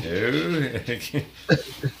 You too.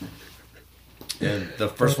 And the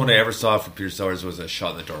first one I ever saw from Peter Sellers was A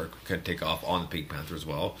Shot in the Dark. Kind of take off on the Pink Panther as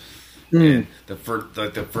well. And the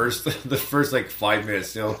first like 5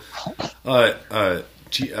 minutes,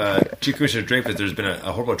 Chief Commissioner Dreyfus, there's been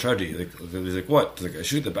a horrible tragedy. He's like, what? He's like, I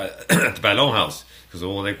shoot at the Ballon House. Because,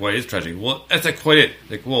 well, like, what is tragedy? Well, that's not quite it.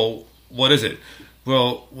 Like, well, what is it?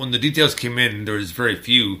 Well, when the details came in, there was very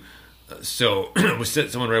few. So we sent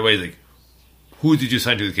someone right away, like, who did you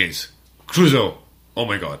sign to the case? Crusoe. Oh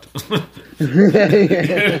my God. And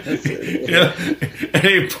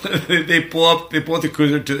they pull up the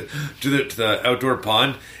cruiser to the outdoor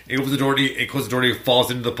pond. He opens the door, he closes the door, and he falls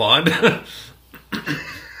into the pond.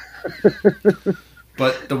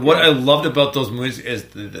 But what I loved about those movies is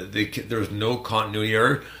there was no continuity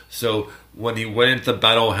error. So when he went into the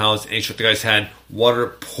battle house and he shook the guy's hand,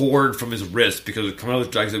 water poured from his wrist because it was coming out of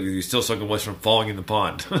his drags. He was still soaking wet from falling in the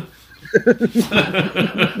pond.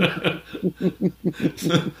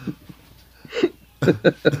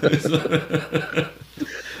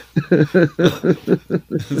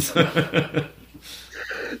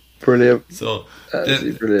 Brilliant. So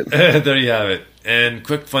brilliant. There you have it. And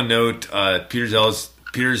quick fun note: Peter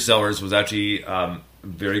Sellers was actually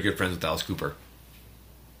very good friends with Alice Cooper.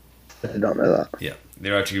 I did not know that. Yeah, they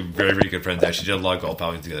were actually very, very good friends. They actually did a lot of golf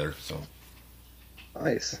outings together. So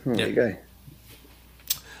nice. There you go.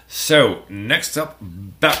 So next up,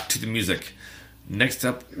 back to the music. Next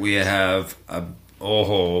up, we have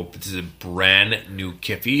this is a brand new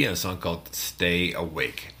Kiffy, a song called "Stay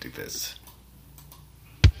Awake." Dig this.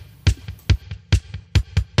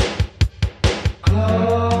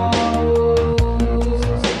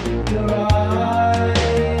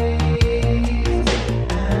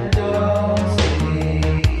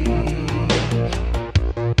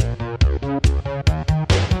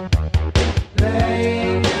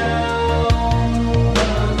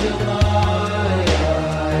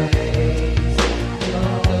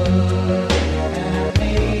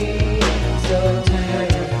 So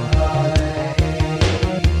terrified.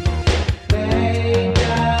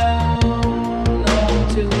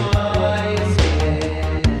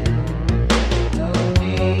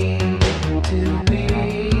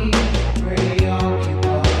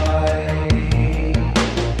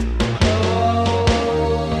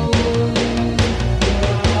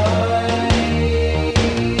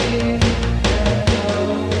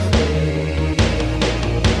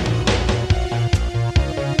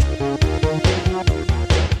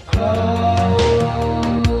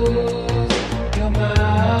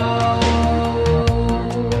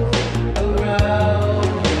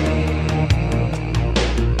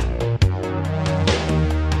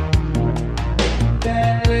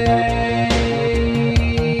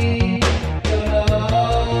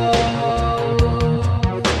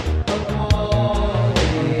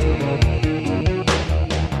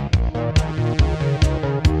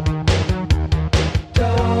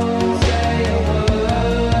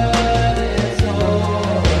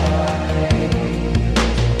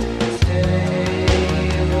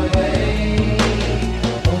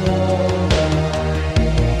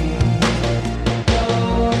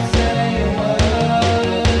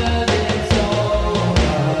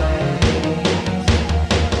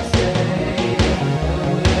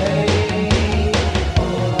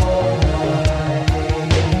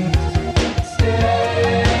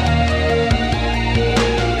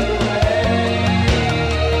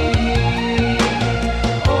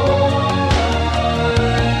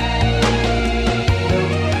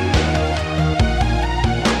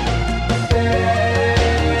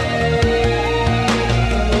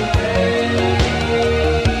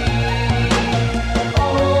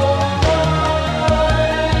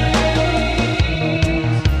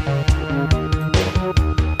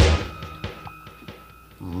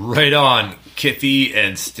 Right on. Kiffy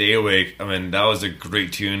and Stay Awake. I mean, that was a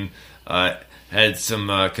great tune. Had some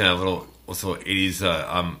kind of little also 80s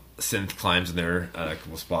synth climbs in there a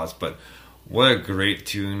couple spots, but what a great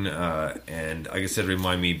tune. And like I said,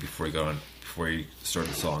 remind me before you start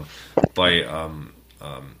the song by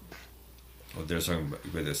there's a song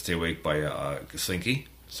with Stay Awake by Slinky.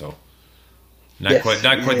 So not quite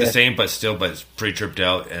the same, but it's pretty tripped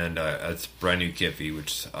out, and it's brand new Kiffy,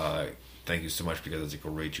 which thank you so much, because it's a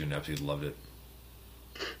great tune. Absolutely loved it.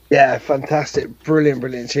 Yeah, fantastic,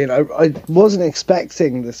 brilliant tune. I wasn't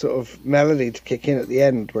expecting the sort of melody to kick in at the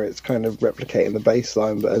end, where it's kind of replicating the bass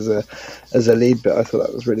line, but as a lead bit, I thought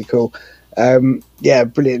that was really cool. Yeah,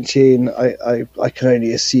 brilliant tune. I can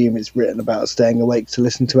only assume it's written about staying awake to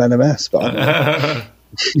listen to NMS, but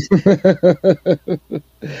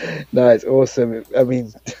no, it's awesome. I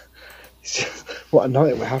mean, it's just, what a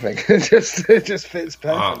night we're having. it just fits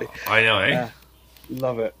perfectly. I know, eh? Yeah,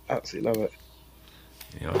 love it, absolutely love it.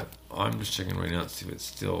 You know, I'm just checking right now to see if it's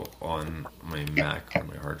still on my Mac or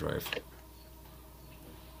my hard drive.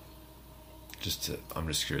 I'm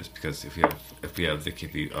just curious, because if we have the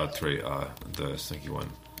Kiffy, the Slinky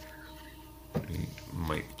one, we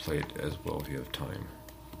might play it as well if you have time.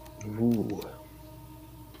 Ooh.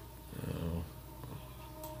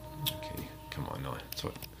 Okay, come on now.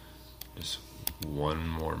 So, just one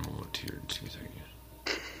more moment here. Just a second.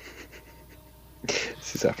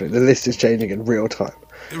 This is happening. The list is changing in real time.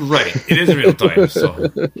 Right, it is real time. So,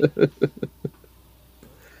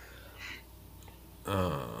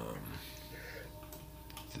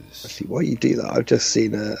 Actually, while you do that, I've just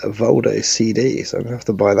seen a Voldo CD, so I'm gonna have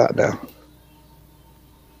to buy that now.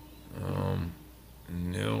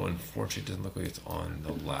 No, unfortunately, it doesn't look like it's on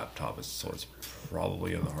the laptop. So it's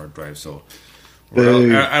probably on the hard drive. So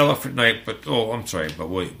we're out for tonight. But I'm sorry, but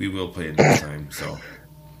we will play it next time. So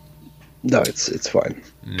no, it's fine.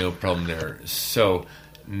 No problem there. So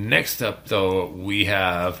next up, though, we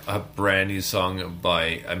have a brand new song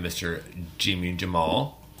by Mr. Jimmy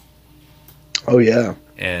Jamal. Oh yeah,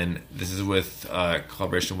 and this is with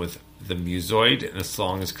collaboration with the Musoid, and the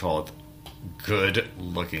song is called Good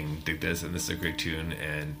Looking. Dig this, and this is a great tune.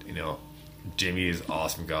 And you know, Jimmy is an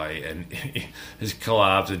awesome guy, and his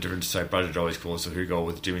collabs and different side projects are always cool. So here we go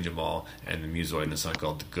with Jimmy Jamal and the Musoid, and a song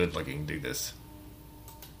called Good Looking. Dig this.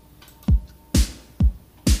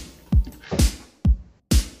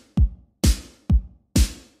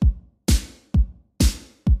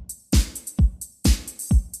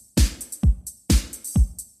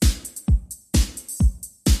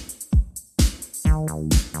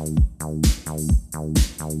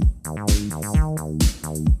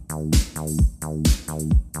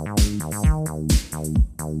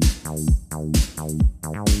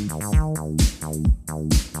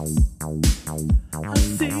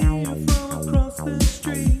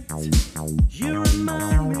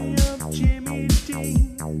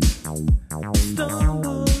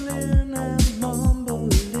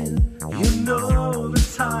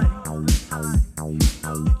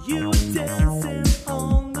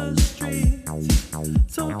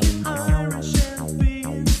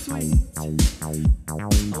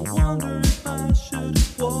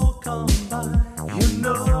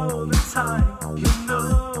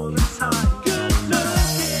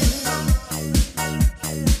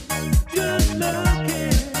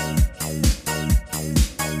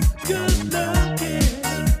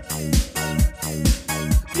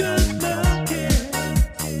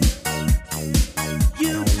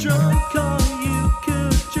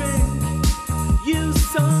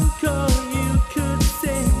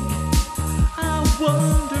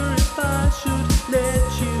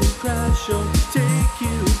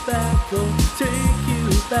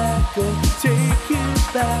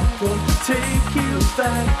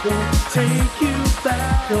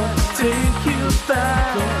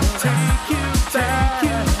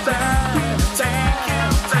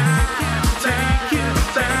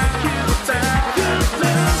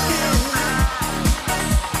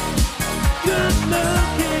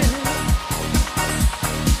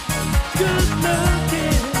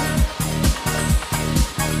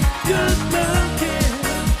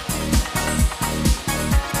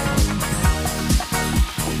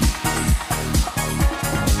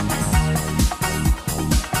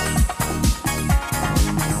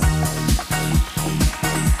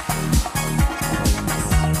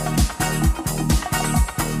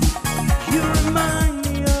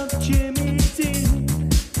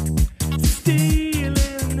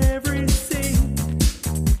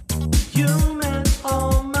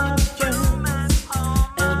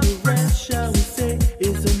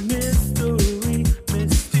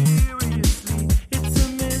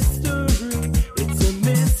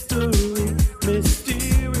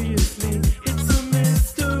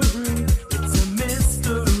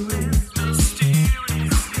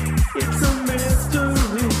 It's a mystery.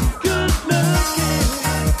 Good looking.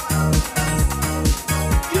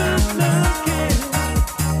 Good looking.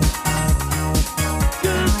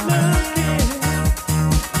 Good looking.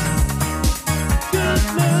 Good looking. Good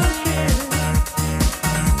looking. Good looking.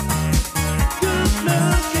 Good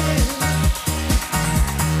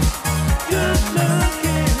looking. Good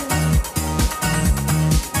looking.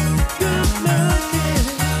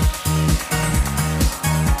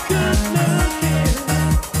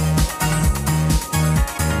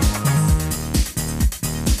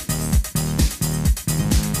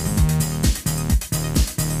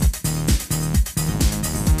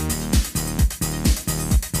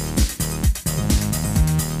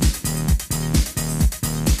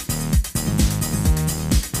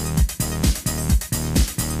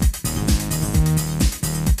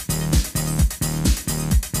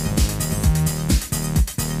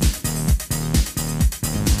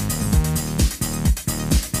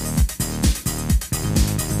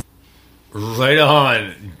 Right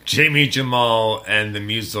on. Jamie Jamal and the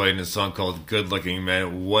Musoid in a song called Good Looking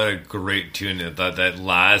Man. What a great tune. That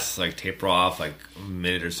last like taper off like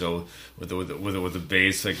minute or so with the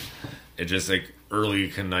bass, like it just like early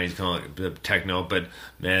kind of 90s kind of like techno, but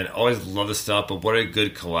man, always love the stuff. But what a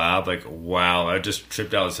good collab. Like wow, I just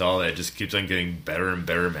tripped out as hell. It just keeps on getting better and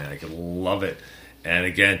better, man. I can love it. And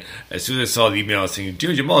again, as soon as I saw the email saying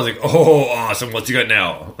Jamie Jamal, I was like, oh awesome, what's he got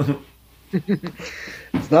now?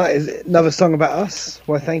 It's not. Is it another song about us?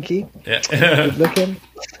 Why, thank you. Yeah. Good looking.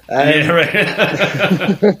 Yeah, right.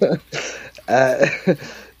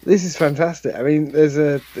 This is fantastic. I mean, there's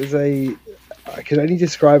a. I can only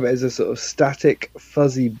describe it as a sort of static,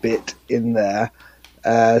 fuzzy bit in there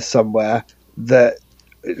somewhere that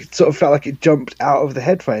it sort of felt like it jumped out of the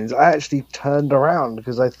headphones. I actually turned around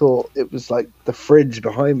because I thought it was like the fridge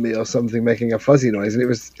behind me or something making a fuzzy noise, and it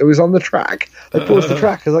was on the track. I paused the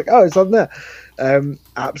track. I was like, oh, it's on there.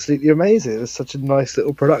 Absolutely amazing. It was such a nice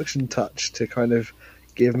little production touch to kind of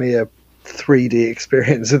give me a 3D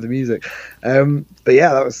experience of the music. But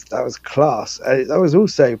yeah, that was class. That was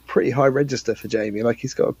also pretty high register for Jamie. Like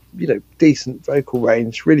he's got decent vocal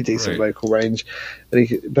range, really decent vocal range. But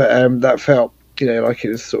that felt like it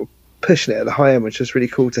was sort of pushing it at the high end, which was really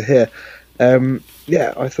cool to hear.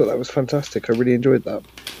 Yeah, I thought that was fantastic. I really enjoyed that.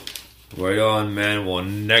 Right on, man. Well,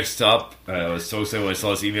 next up, I was so excited when I saw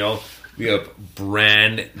this email. We have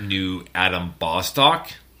brand new Adam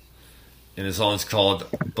Bostock, and the song is called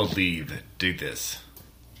Believe. Dig this.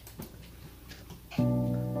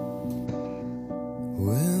 When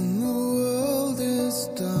the world is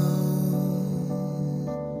down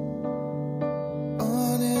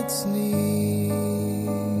on its knees,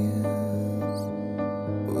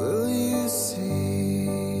 will you see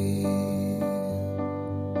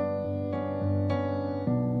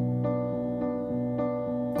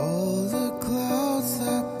all the clouds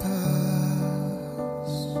that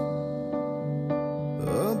pass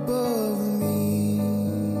above me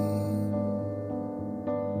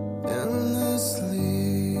endlessly?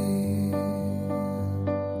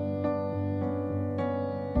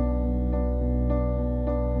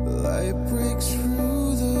 Light breaks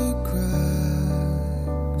through the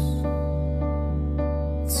cracks,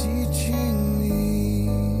 teaching me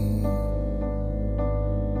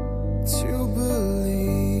to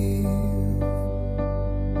believe.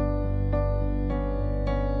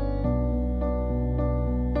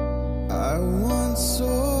 I once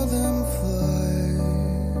saw them fly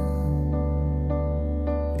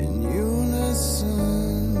in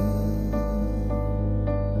unison,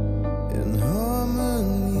 in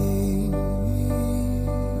harmony.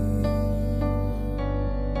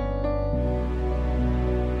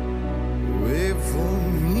 Wait for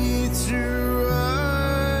me to rise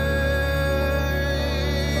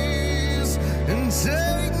and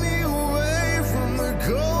take me away from the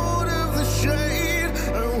cold of the shade.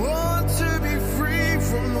 I want to be free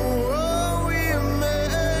from the world we have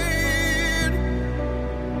made.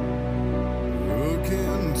 Look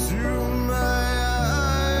into my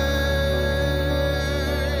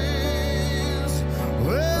eyes.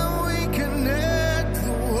 When we connect,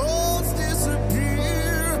 the walls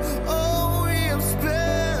disappear. All we have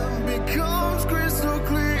spent becomes crystal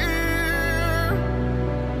clear.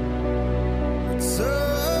 But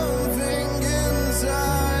something inside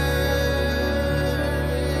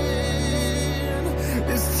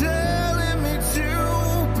is telling me to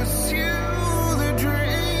pursue the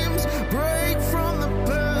dreams, break from the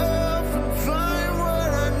path and find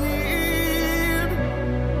what I need.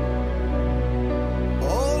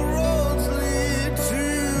 All roads lead to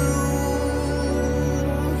you.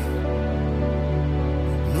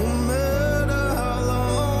 No matter how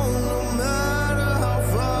long, no matter how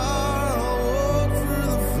far,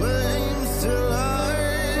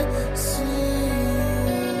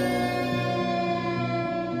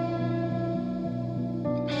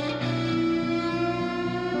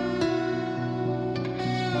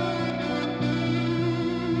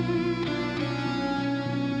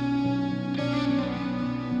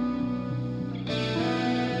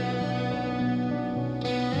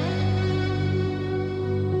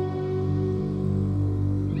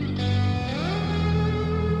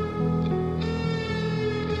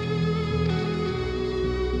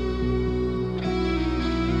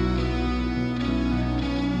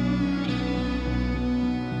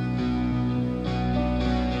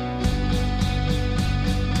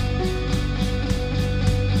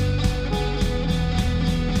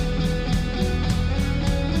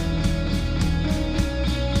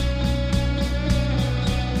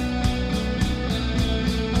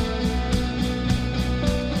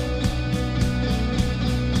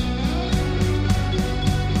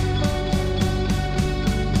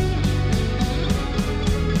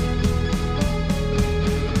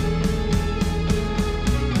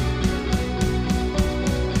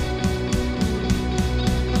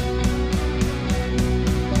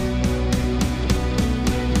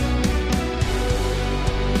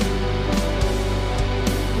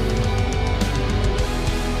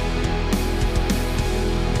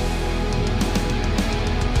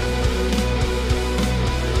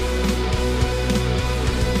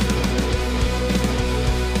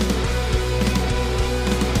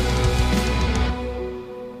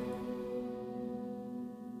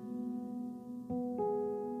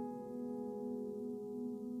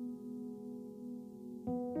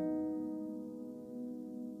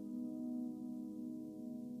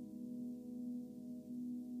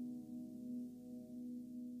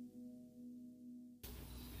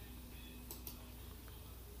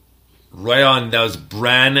 Right on. That was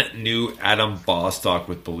brand new Adam Bostock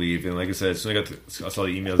with Believe. And like I said, as soon as I saw the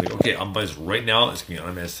email, I was like, okay, I'm buying this right now. It's going to be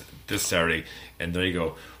on MS this Saturday. And there you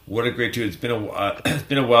go. What a great tune. It's been a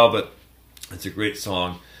while, but it's a great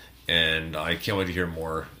song. And I can't wait to hear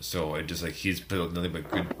more. So I just like, he's played with nothing but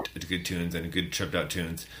good tunes and good tripped out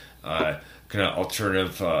tunes. Kind of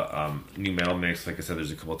alternative new metal mix. Like I said,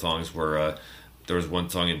 there's a couple of songs where there was one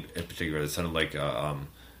song in particular that sounded like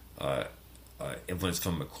influence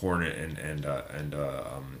from Korn and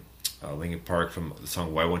Linkin Park from the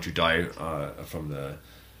song "Why Won't You Die" from the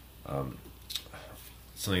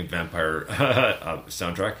something vampire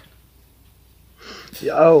soundtrack.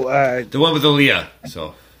 Yeah, the one with Aaliyah.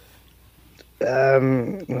 So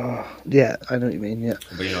yeah, I know what you mean. Yeah,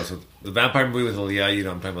 but so the vampire movie with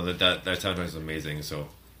Aaliyah, I'm talking about that soundtrack is amazing. So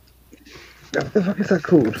what the fuck is that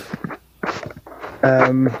called?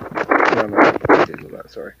 No, I didn't know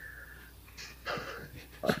that. Sorry.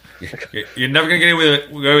 You're never gonna get away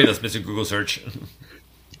with this, Mr. Google search.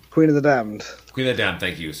 Queen of the Damned. Queen of the Damned.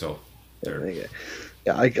 Thank you. So there you go.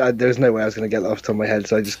 Yeah, there's no way I was going to get that off the top of my head,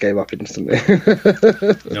 so I just gave up instantly.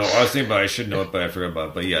 No, I was thinking about it, I should know it, but I forgot about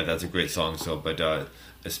it. But yeah, that's a great song. So, but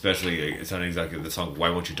especially it's not exactly the song "Why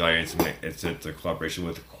Won't You Die." It's a collaboration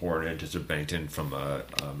with Korn and Chester Bennington from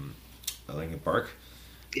Linkin Park.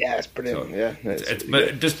 Yeah, it's brilliant. So, yeah, it's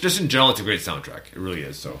but just in general, it's a great soundtrack. It really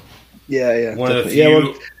is. So yeah, one of the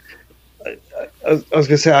few. few. I was going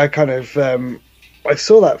to say I kind of I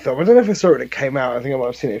saw that film. I don't know if I saw it when it came out. I think I might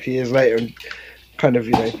have seen it a few years later and kind of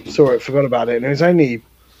saw it, forgot about it, and it was only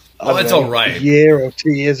it's all right. a year or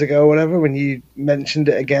 2 years ago or whatever when you mentioned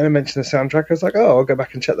it again and mentioned the soundtrack. I was like, oh, I'll go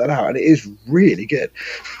back and check that out, and it is really good.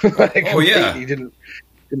 I didn't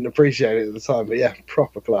appreciate it at the time, but yeah,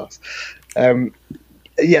 proper class.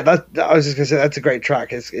 Yeah, that I was just gonna say that's a great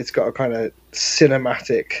track. It's got a kind of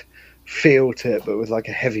cinematic feel to it, but with like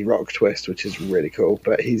a heavy rock twist, which is really cool.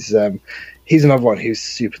 But he's another one who's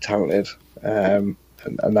super talented, and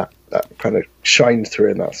that kind of shines through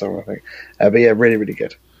in that song, I think. But yeah, really, really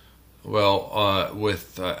good. Well,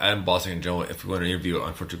 with Adam Bostock in general, if we want to interview,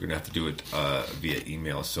 unfortunately, we're going to have to do it via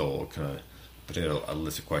email. So we'll kind of put together a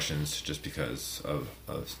list of questions just because of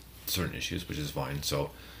certain issues, which is fine. So,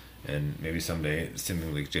 and maybe someday,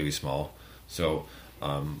 something like JV Small. So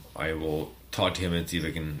I will talk to him and see if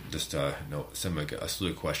I can just send like a slew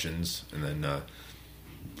of questions, and then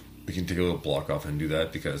we can take a little block off and do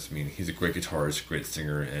that, because I mean he's a great guitarist, great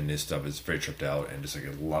singer, and his stuff is very tripped out, and just like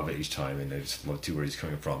I love it each time, and I just love where he's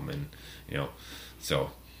coming from, and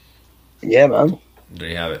so yeah, man, there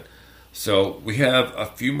you have it. So we have a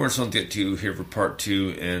few more songs to get to here for part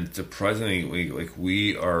 2, and surprisingly,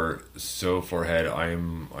 we are so far ahead.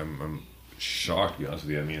 I'm shocked, to be honest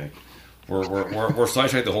with you. I mean, we're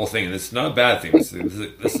sidetracked the whole thing, and it's not a bad thing. This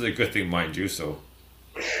is a good thing, mind you. So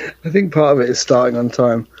I think part of it is starting on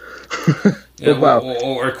time. Yeah, well,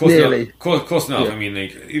 or close nearly. enough. Close enough. Yeah. I mean,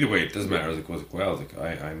 either way, it doesn't matter. I was like,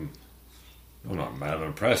 I'm not mad. I'm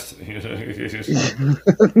impressed.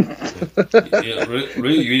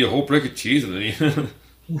 Really, you eat a whole brick of cheese and then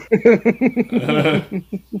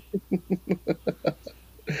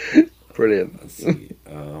Brilliant. Let's see.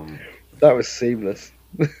 That was seamless.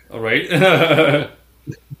 All right.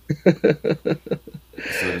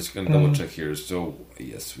 So I'm just going to double check here. So,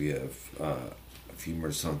 yes, we have a few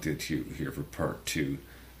more songs to here for part 2.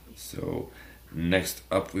 So, next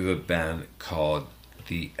up, we have a band called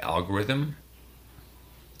The Algorithm.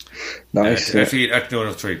 Nice. Actually,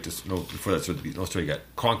 no, sorry. Before that, sorry, you got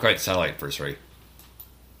Cronkite Satellite first, right?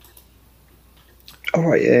 All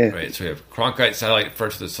right, yeah. Right, so we have Cronkite Satellite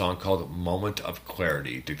first with a song called Moment of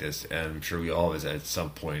Clarity. Do this, and I'm sure we all is at some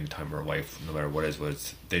point in time in our life, no matter what it is, whether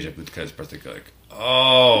it's deja vu, because it's like,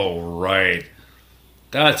 oh, right.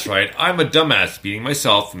 That's right. I'm a dumbass, beating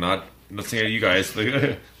myself, not saying you guys.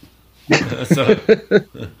 So,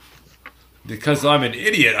 because I'm an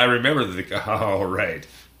idiot, I remember oh, right.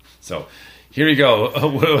 So, here we go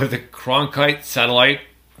with the Cronkite Satellite.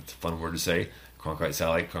 That's a fun word to say. Cronkite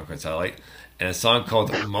Satellite. And a song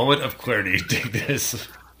called Moment of Clarity. Dig this.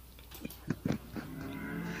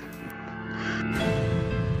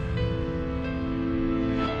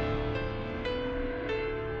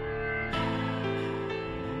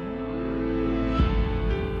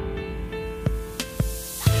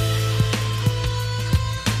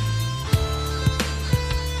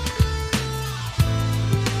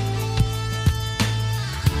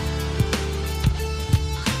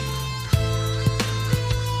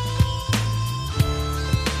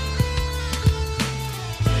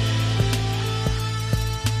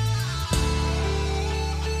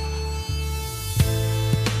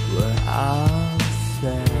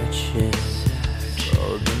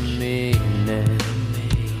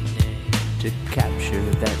 to capture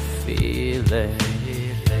that feeling.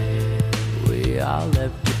 We all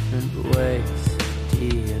have different ways of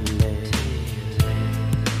dealing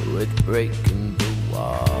with breaking the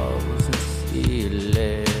walls and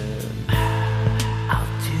ceiling. I'll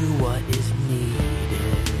do what is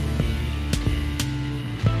needed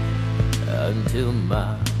until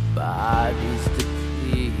my body's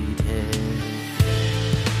depleted.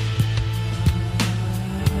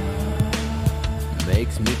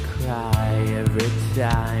 Makes me cry every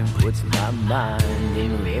time, puts my mind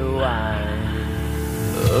in rewind.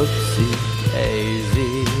 Oopsie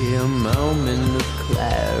daisy, a moment of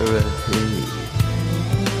clarity.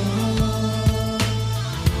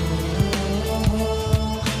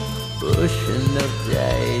 Pushing up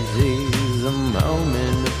daisies, a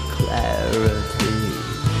moment of clarity.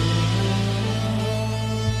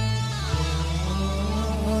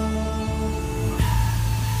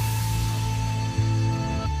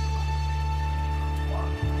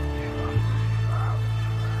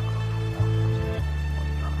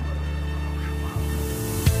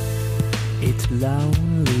 It's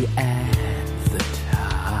lonely at the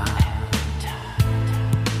top,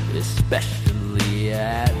 especially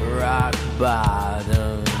at rock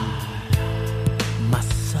bottom. My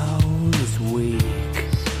soul is weak,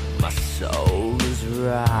 my soul is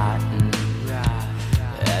rotten,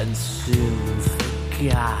 and soon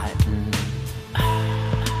forgotten.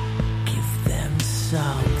 Give them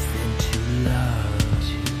something to love,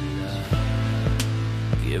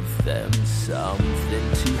 give them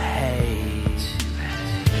something to hate.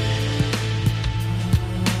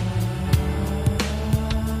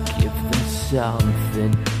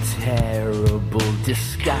 Something terrible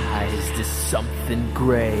disguised as something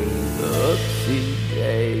great. Oopsie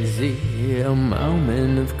daisy, a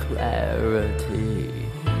moment of clarity.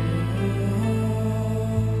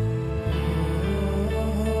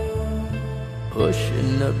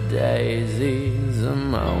 Pushing up daisies, a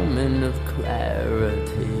moment of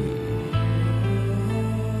clarity.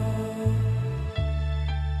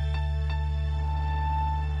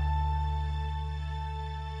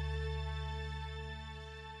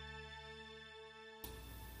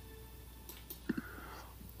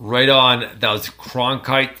 Right on. That was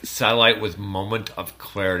Cronkite Satellite with Moment of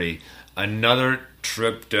Clarity. Another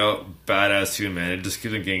tripped out badass tune, man. It just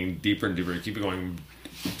keeps getting deeper and deeper. You keep it going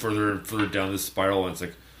further and further down this spiral, and it's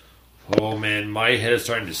like, oh man, my head is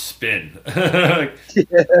starting to spin. Like, you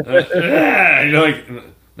know, like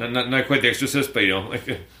not quite The Exorcist, but you know, like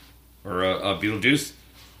or Beetlejuice.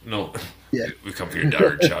 No, Yeah. we come for your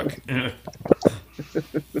daughter, Chuck.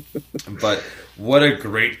 But what a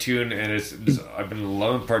great tune, and it's I've been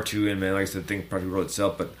loving part 2, and man, like I said, I think part 2 wrote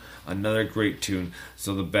itself, but another great tune.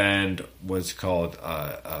 So the band was called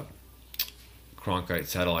Cronkite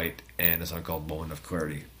Satellite, and a song called Moment of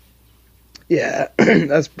Clarity. Yeah,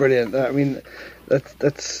 that's brilliant. I mean,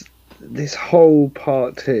 that's this whole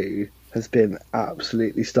part 2 has been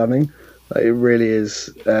absolutely stunning. Like, it really is,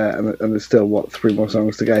 and there's still 3 more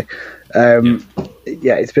songs to go.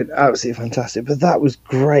 Yeah, it's been absolutely fantastic. But that was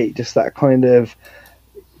great, just that kind of,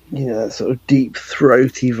 you know, that sort of deep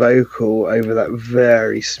throaty vocal over that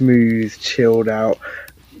very smooth, chilled out,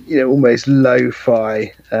 you know, almost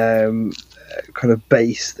lo-fi kind of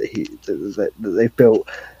bass that they've built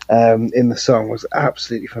in the song was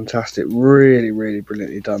absolutely fantastic. Really, really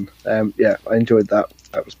brilliantly done. Yeah, I enjoyed that.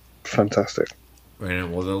 That was fantastic. Right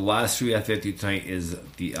on. Well, the last 3 I have to do tonight is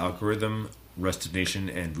The Algorithm,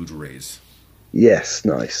 Restination, and Voodoo Rays. Yes,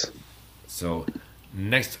 nice. So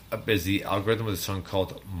next up is The Algorithm with a song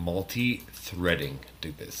called Multi-Threading.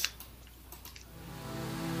 Dig this.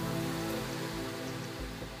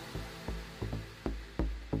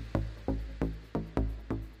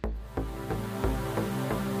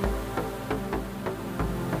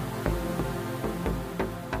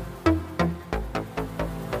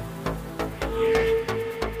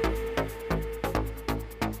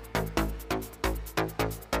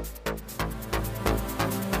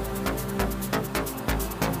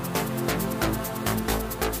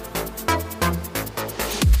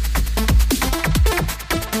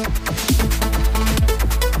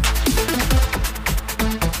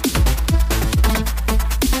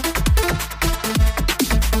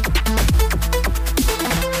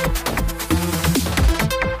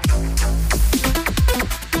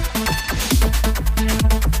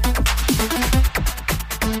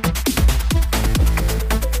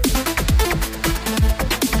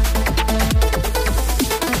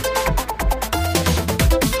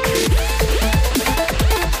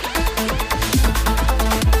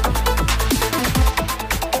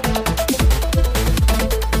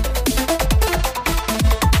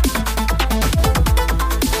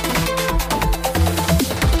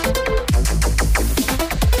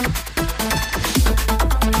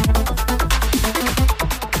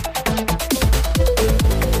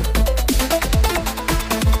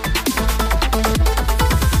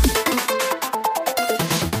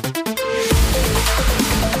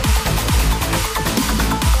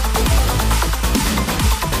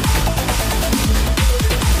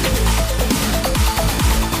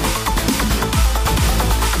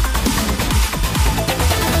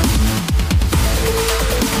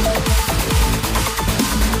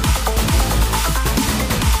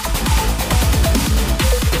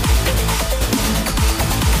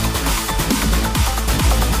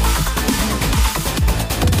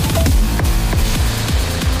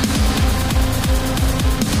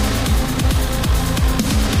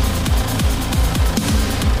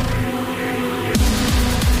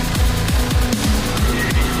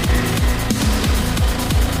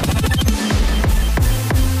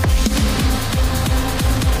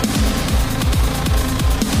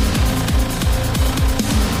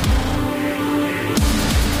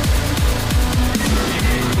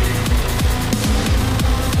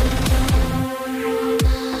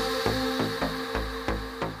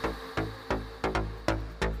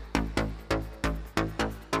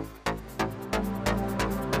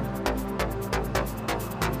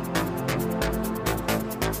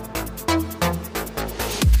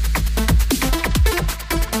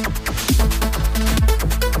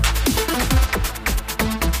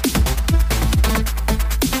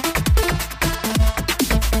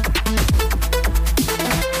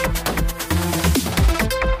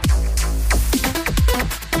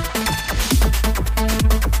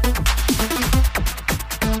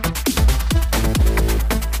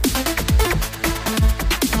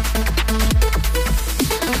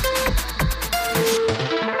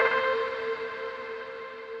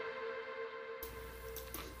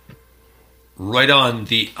 Right on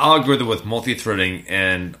the algorithm with multi-threading,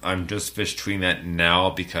 and I'm just fish tweeting that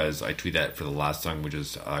now because I tweeted that for the last song, which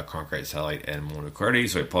is Concrete Satellite and Mona McCarty,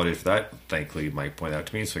 so I apologize for that. Thankfully, Mike pointed out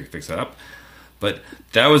to me so I can fix that up. But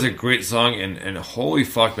that was a great song, and holy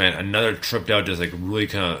fuck, man, another trip down, just like really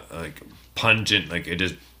kind of like pungent, like it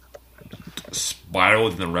just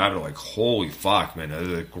spiraled in the rabbit hole. Like holy fuck, man, that was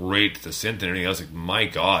like, great. The synth and everything else, like my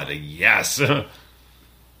god, like, yes.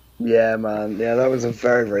 Yeah, man. Yeah, that was a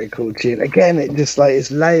very, very cool tune. Again, it just like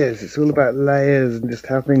it's layers. It's all about layers and just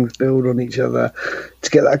how things build on each other.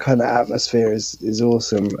 To get that kind of atmosphere is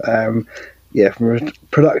awesome. Yeah, from a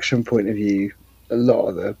production point of view, a lot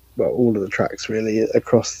of the all of the tracks really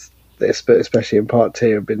across this, but especially in part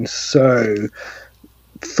 2, have been so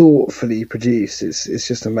thoughtfully produced. It's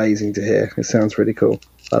just amazing to hear. It sounds really cool.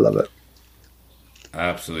 I love it.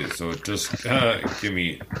 Absolutely. So just give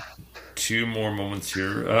me 2 more moments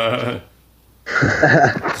here.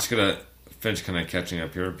 Just gonna finish kind of catching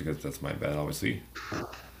up here because that's my bad, obviously.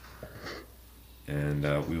 And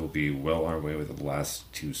we will be well on our way with the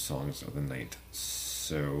last 2 songs of the night.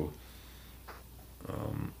 So,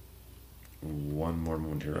 one more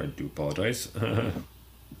moment here. I do apologize.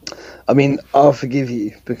 I mean, I'll forgive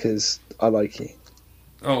you because I like you.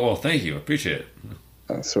 Oh, well, thank you. I appreciate it.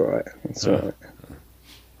 That's all right. That's all right.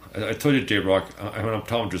 I told you, J-Rock, I'm an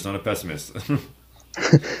optometrist, not a pessimist.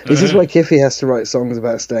 This is why Kiffy has to write songs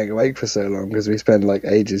about staying awake for so long, because we spend like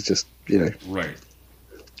ages just, right.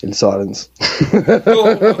 in silence.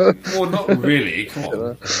 well, not really. Come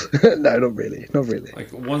on. No, not really. Not really.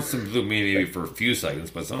 Like once in blue, maybe for a few seconds,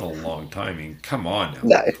 but it's not a long time. I mean, come on now.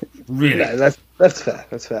 No, really. No, that's fair.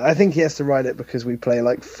 That's fair. I think he has to write it because we play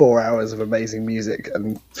like 4 hours of amazing music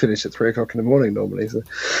and finish at 3 o'clock in the morning normally. So.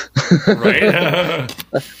 Right.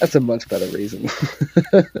 That's a much better reason.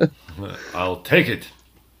 I'll take it.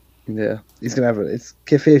 Yeah, he's gonna have it. It's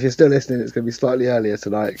Kiffy. If you're still listening, it's gonna be slightly earlier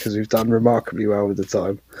tonight because we've done remarkably well with the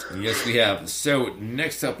time. Yes, we have. So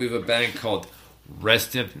next up, we have a band called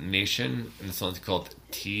Restive Nation, and the song's called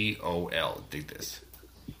TOL. Dig this.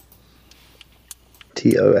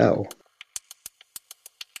 TOL.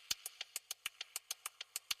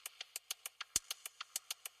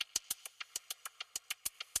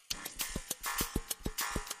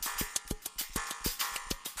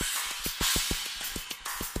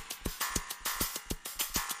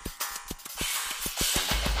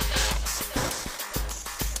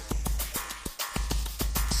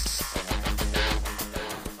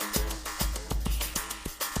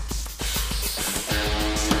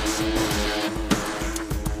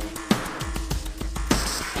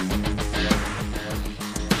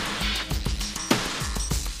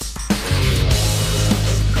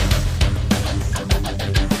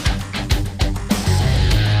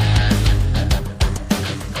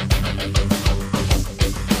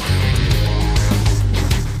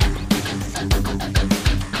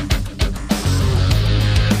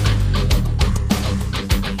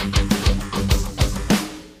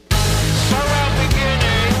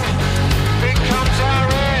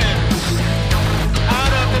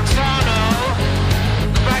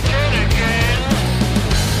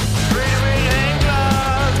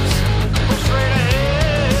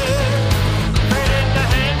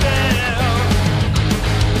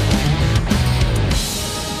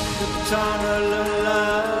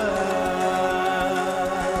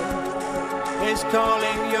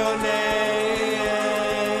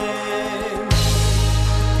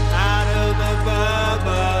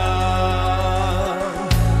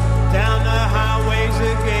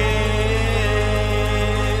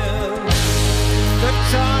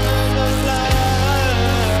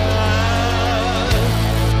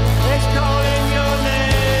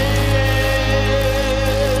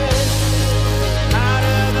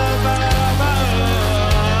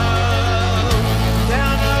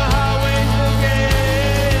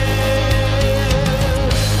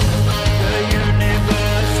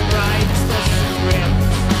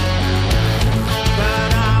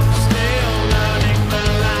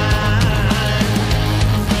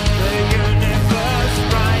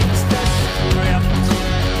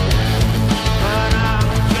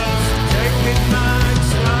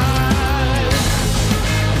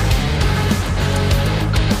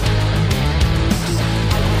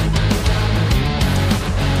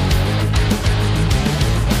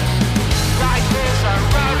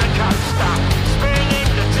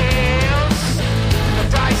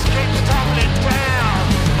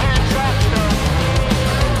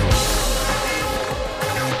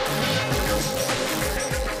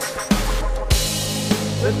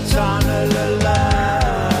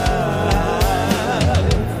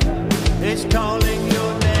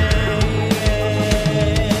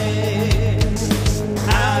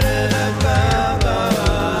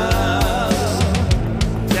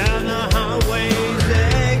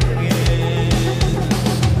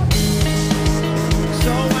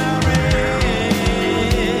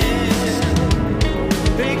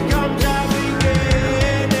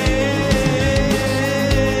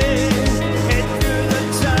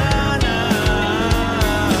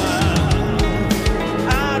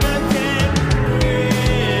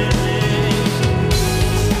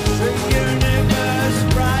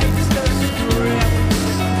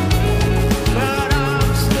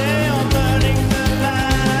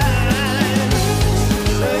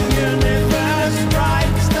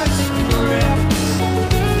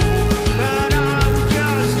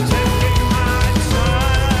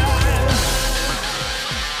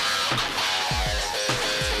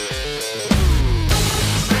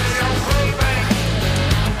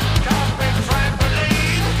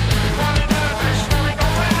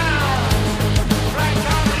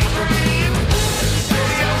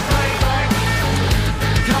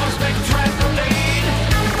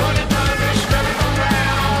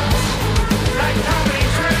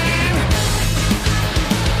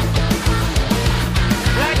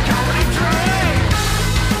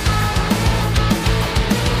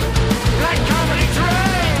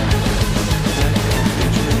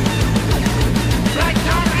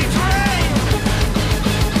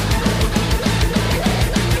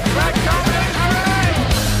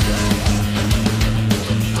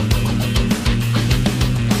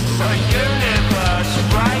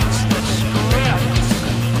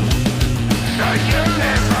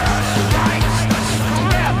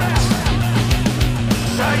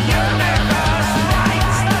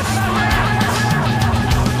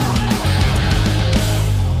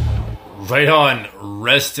 Right on.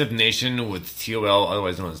 Rest of Nation with TOL,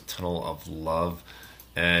 otherwise known as Tunnel of Love.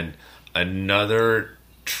 And another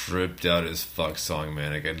tripped out as fuck song,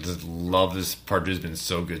 man. Like, I just love this. Part 2 has been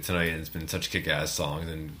so good tonight, and it's been such kick-ass songs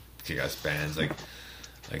and kick-ass bands. Like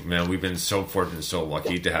man, we've been so fortunate, so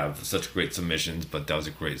lucky to have such great submissions, but that was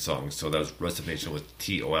a great song. So that was Rest of Nation with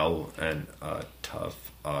TOL and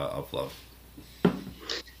Tough of Love.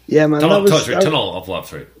 Yeah, man. Tunnel of Love, sorry. Tunnel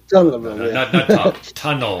of Love, yeah. Not Tough.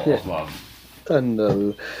 Tunnel of Love.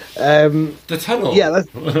 Tunnel. The Tunnel. Yeah,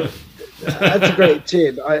 that's a great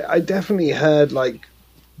tune. I definitely heard like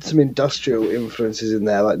some industrial influences in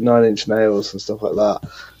there, like Nine Inch Nails and stuff like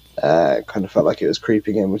that. Kind of felt like it was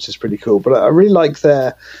creeping in, which is pretty cool. But I really like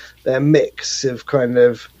their mix of kind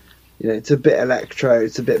of, it's a bit electro,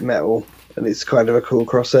 it's a bit metal, and it's kind of a cool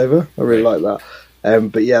crossover. I really like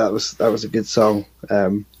that. But yeah, that was a good song.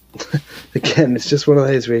 Again, it's just one of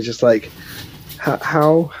those where you're just like,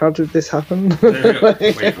 how did this happen?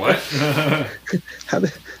 Wait, what? How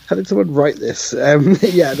did someone write this?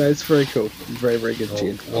 Yeah, no, it's very cool. Very, very good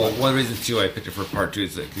tune. Well, one of the reasons, too, I picked it for part 2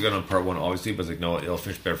 is that you got on part 1, obviously, but I was like, no, it'll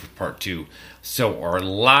finish better for part 2. So our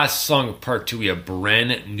last song of part 2, we have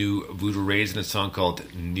brand new Voodoo Rays and a song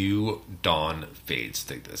called New Dawn Fades.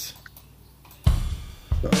 Take this.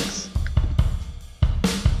 Nice.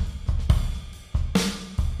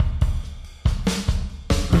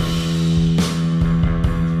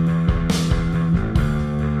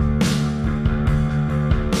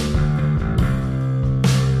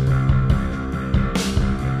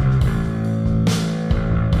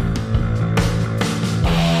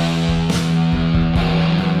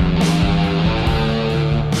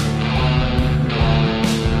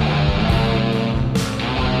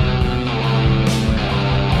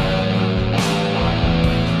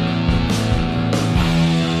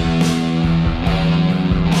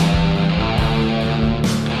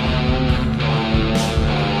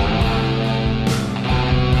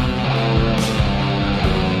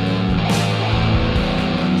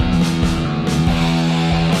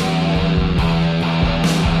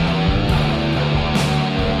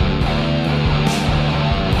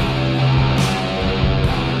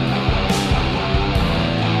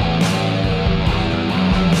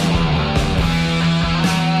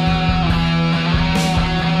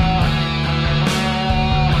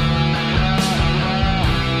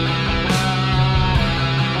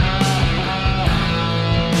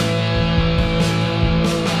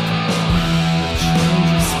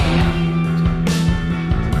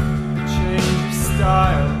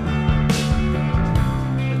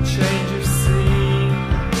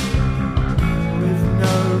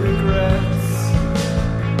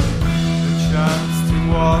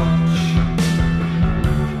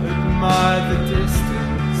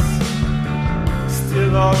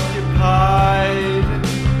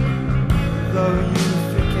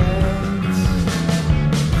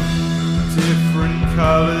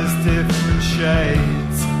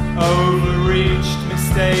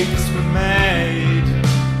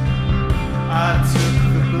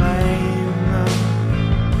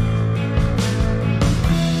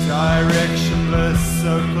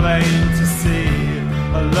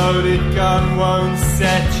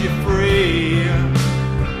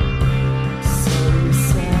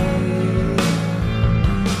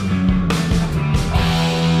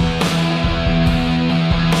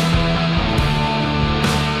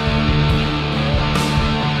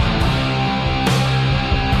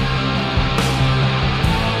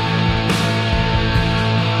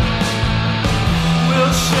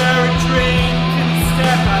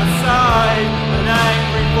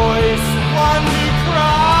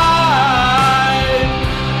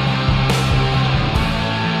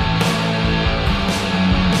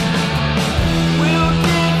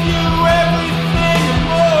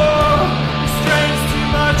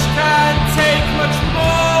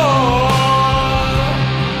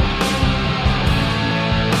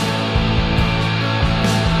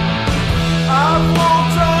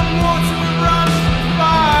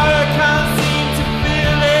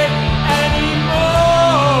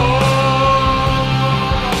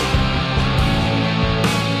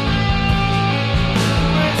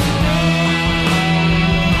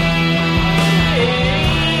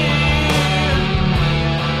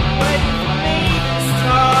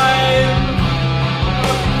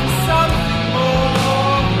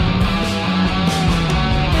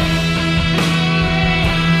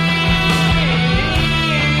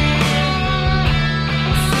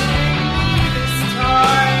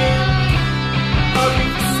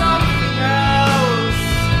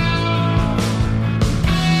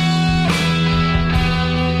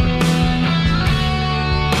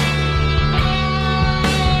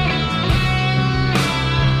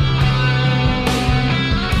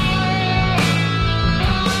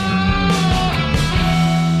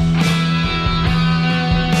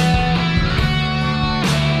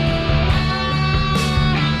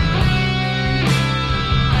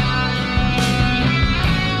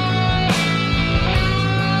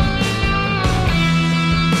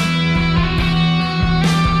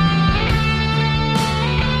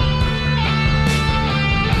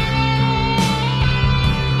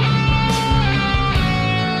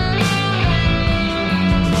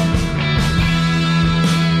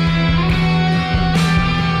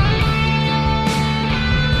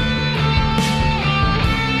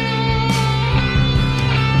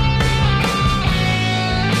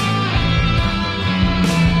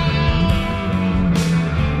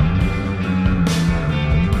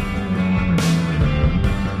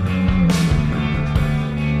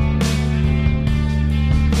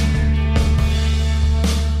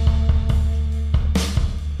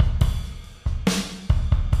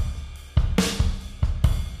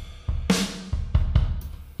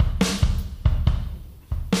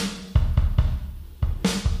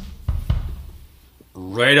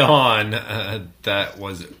 right on. That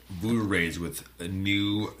was Voodoo Rays with a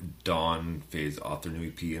new Dawn phase off their new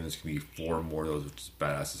EP, and there's going to be 4 more of those, which is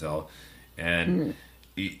badass as hell. And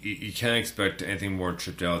you can't expect anything more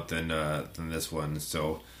tripped out than this one.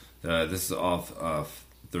 So this is off of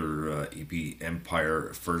their EP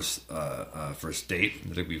Empire First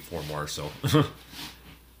Date. There'll be 4 more. So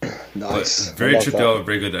Nice. But very tripped out,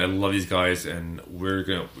 very good. I love these guys, and we're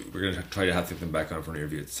gonna try to have to get them back on for an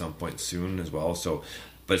interview at some point soon as well. So,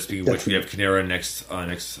 but speaking of which, we have Canera next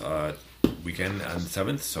weekend on the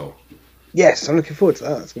 7th. So yes, I'm looking forward to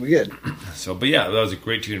that. It's gonna be good. So, but yeah, that was a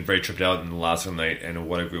great tune, very tripped out in the last night, and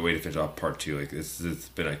what a great way to finish off part 2. Like this has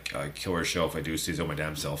been a killer show, if I do say so my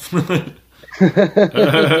damn self.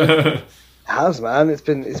 It has, man. It's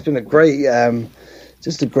been a great,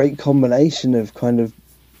 just a great combination of kind of.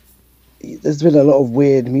 There's been a lot of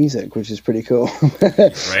weird music, which is pretty cool.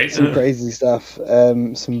 Right? Some crazy stuff.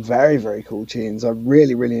 Some very, very cool tunes. I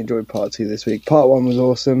really, really enjoyed part 2 this week. Part 1 was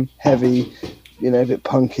awesome, heavy, a bit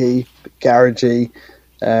punky, a bit garagey,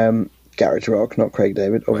 garage rock, not Craig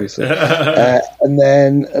David, obviously. And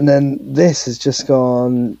then this has just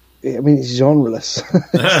gone. I mean, it's genreless.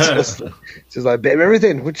 It's just like a bit of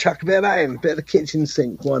everything. We'll chuck a bit of that in, a bit of the kitchen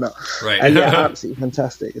sink. Why not? Right. And yeah, absolutely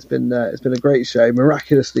fantastic. It's been a great show.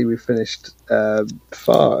 Miraculously, we finished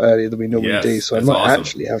far earlier than we normally do, so I might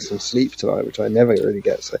actually have some sleep tonight, which I never really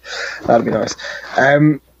get. So that'd be nice.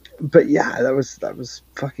 But yeah, that was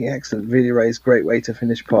fucking excellent. Really raised, great way to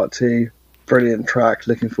finish part 2. Brilliant track.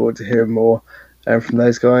 Looking forward to hearing more from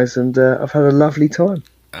those guys, and I've had a lovely time.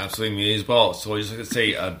 Absolutely, me as well. So I just like to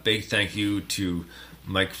say a big thank you to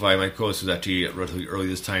Mike Vi, my co-host, who's actually relatively early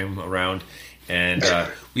this time around. And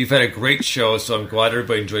we've had a great show, so I'm glad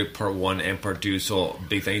everybody enjoyed part 1 and part 2. So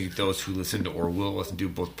big thank you to those who listened or will listen to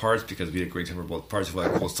both parts, because we had a great time for both parts. We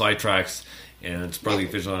had cool sidetracks, and it's probably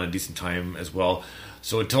official on a decent time as well.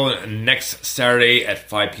 So until next Saturday at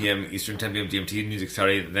 5 p.m. Eastern, 10 p.m. GMT, Music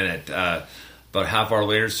Saturday, then at about half hour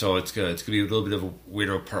later, so it's gonna be a little bit of a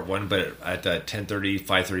weirder part 1, but at 10:30,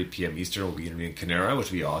 5:30 p.m. Eastern, we'll be interviewing Canera, which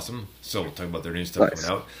will be awesome. So we'll talk about their new stuff coming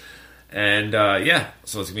out. And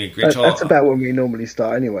so it's gonna be a great show. That's about when we normally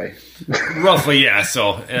start anyway. Roughly, yeah.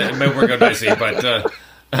 So it might work out nicely, but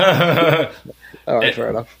all right, fair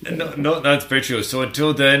enough. No, that's very true. So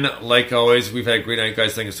until then, like always, we've had a great night,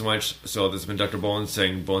 guys. Thank you so much. So this has been Dr. Bones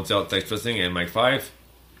saying Bones out. Thanks for listening, and Mike 5.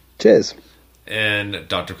 Cheers. And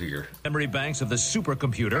Dr. Krieger. Memory banks of the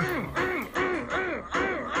supercomputer.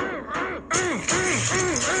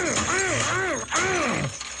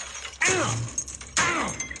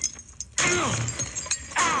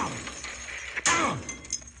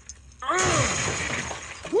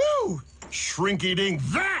 Woo! Shrink-eating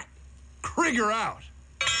that! Krieger out!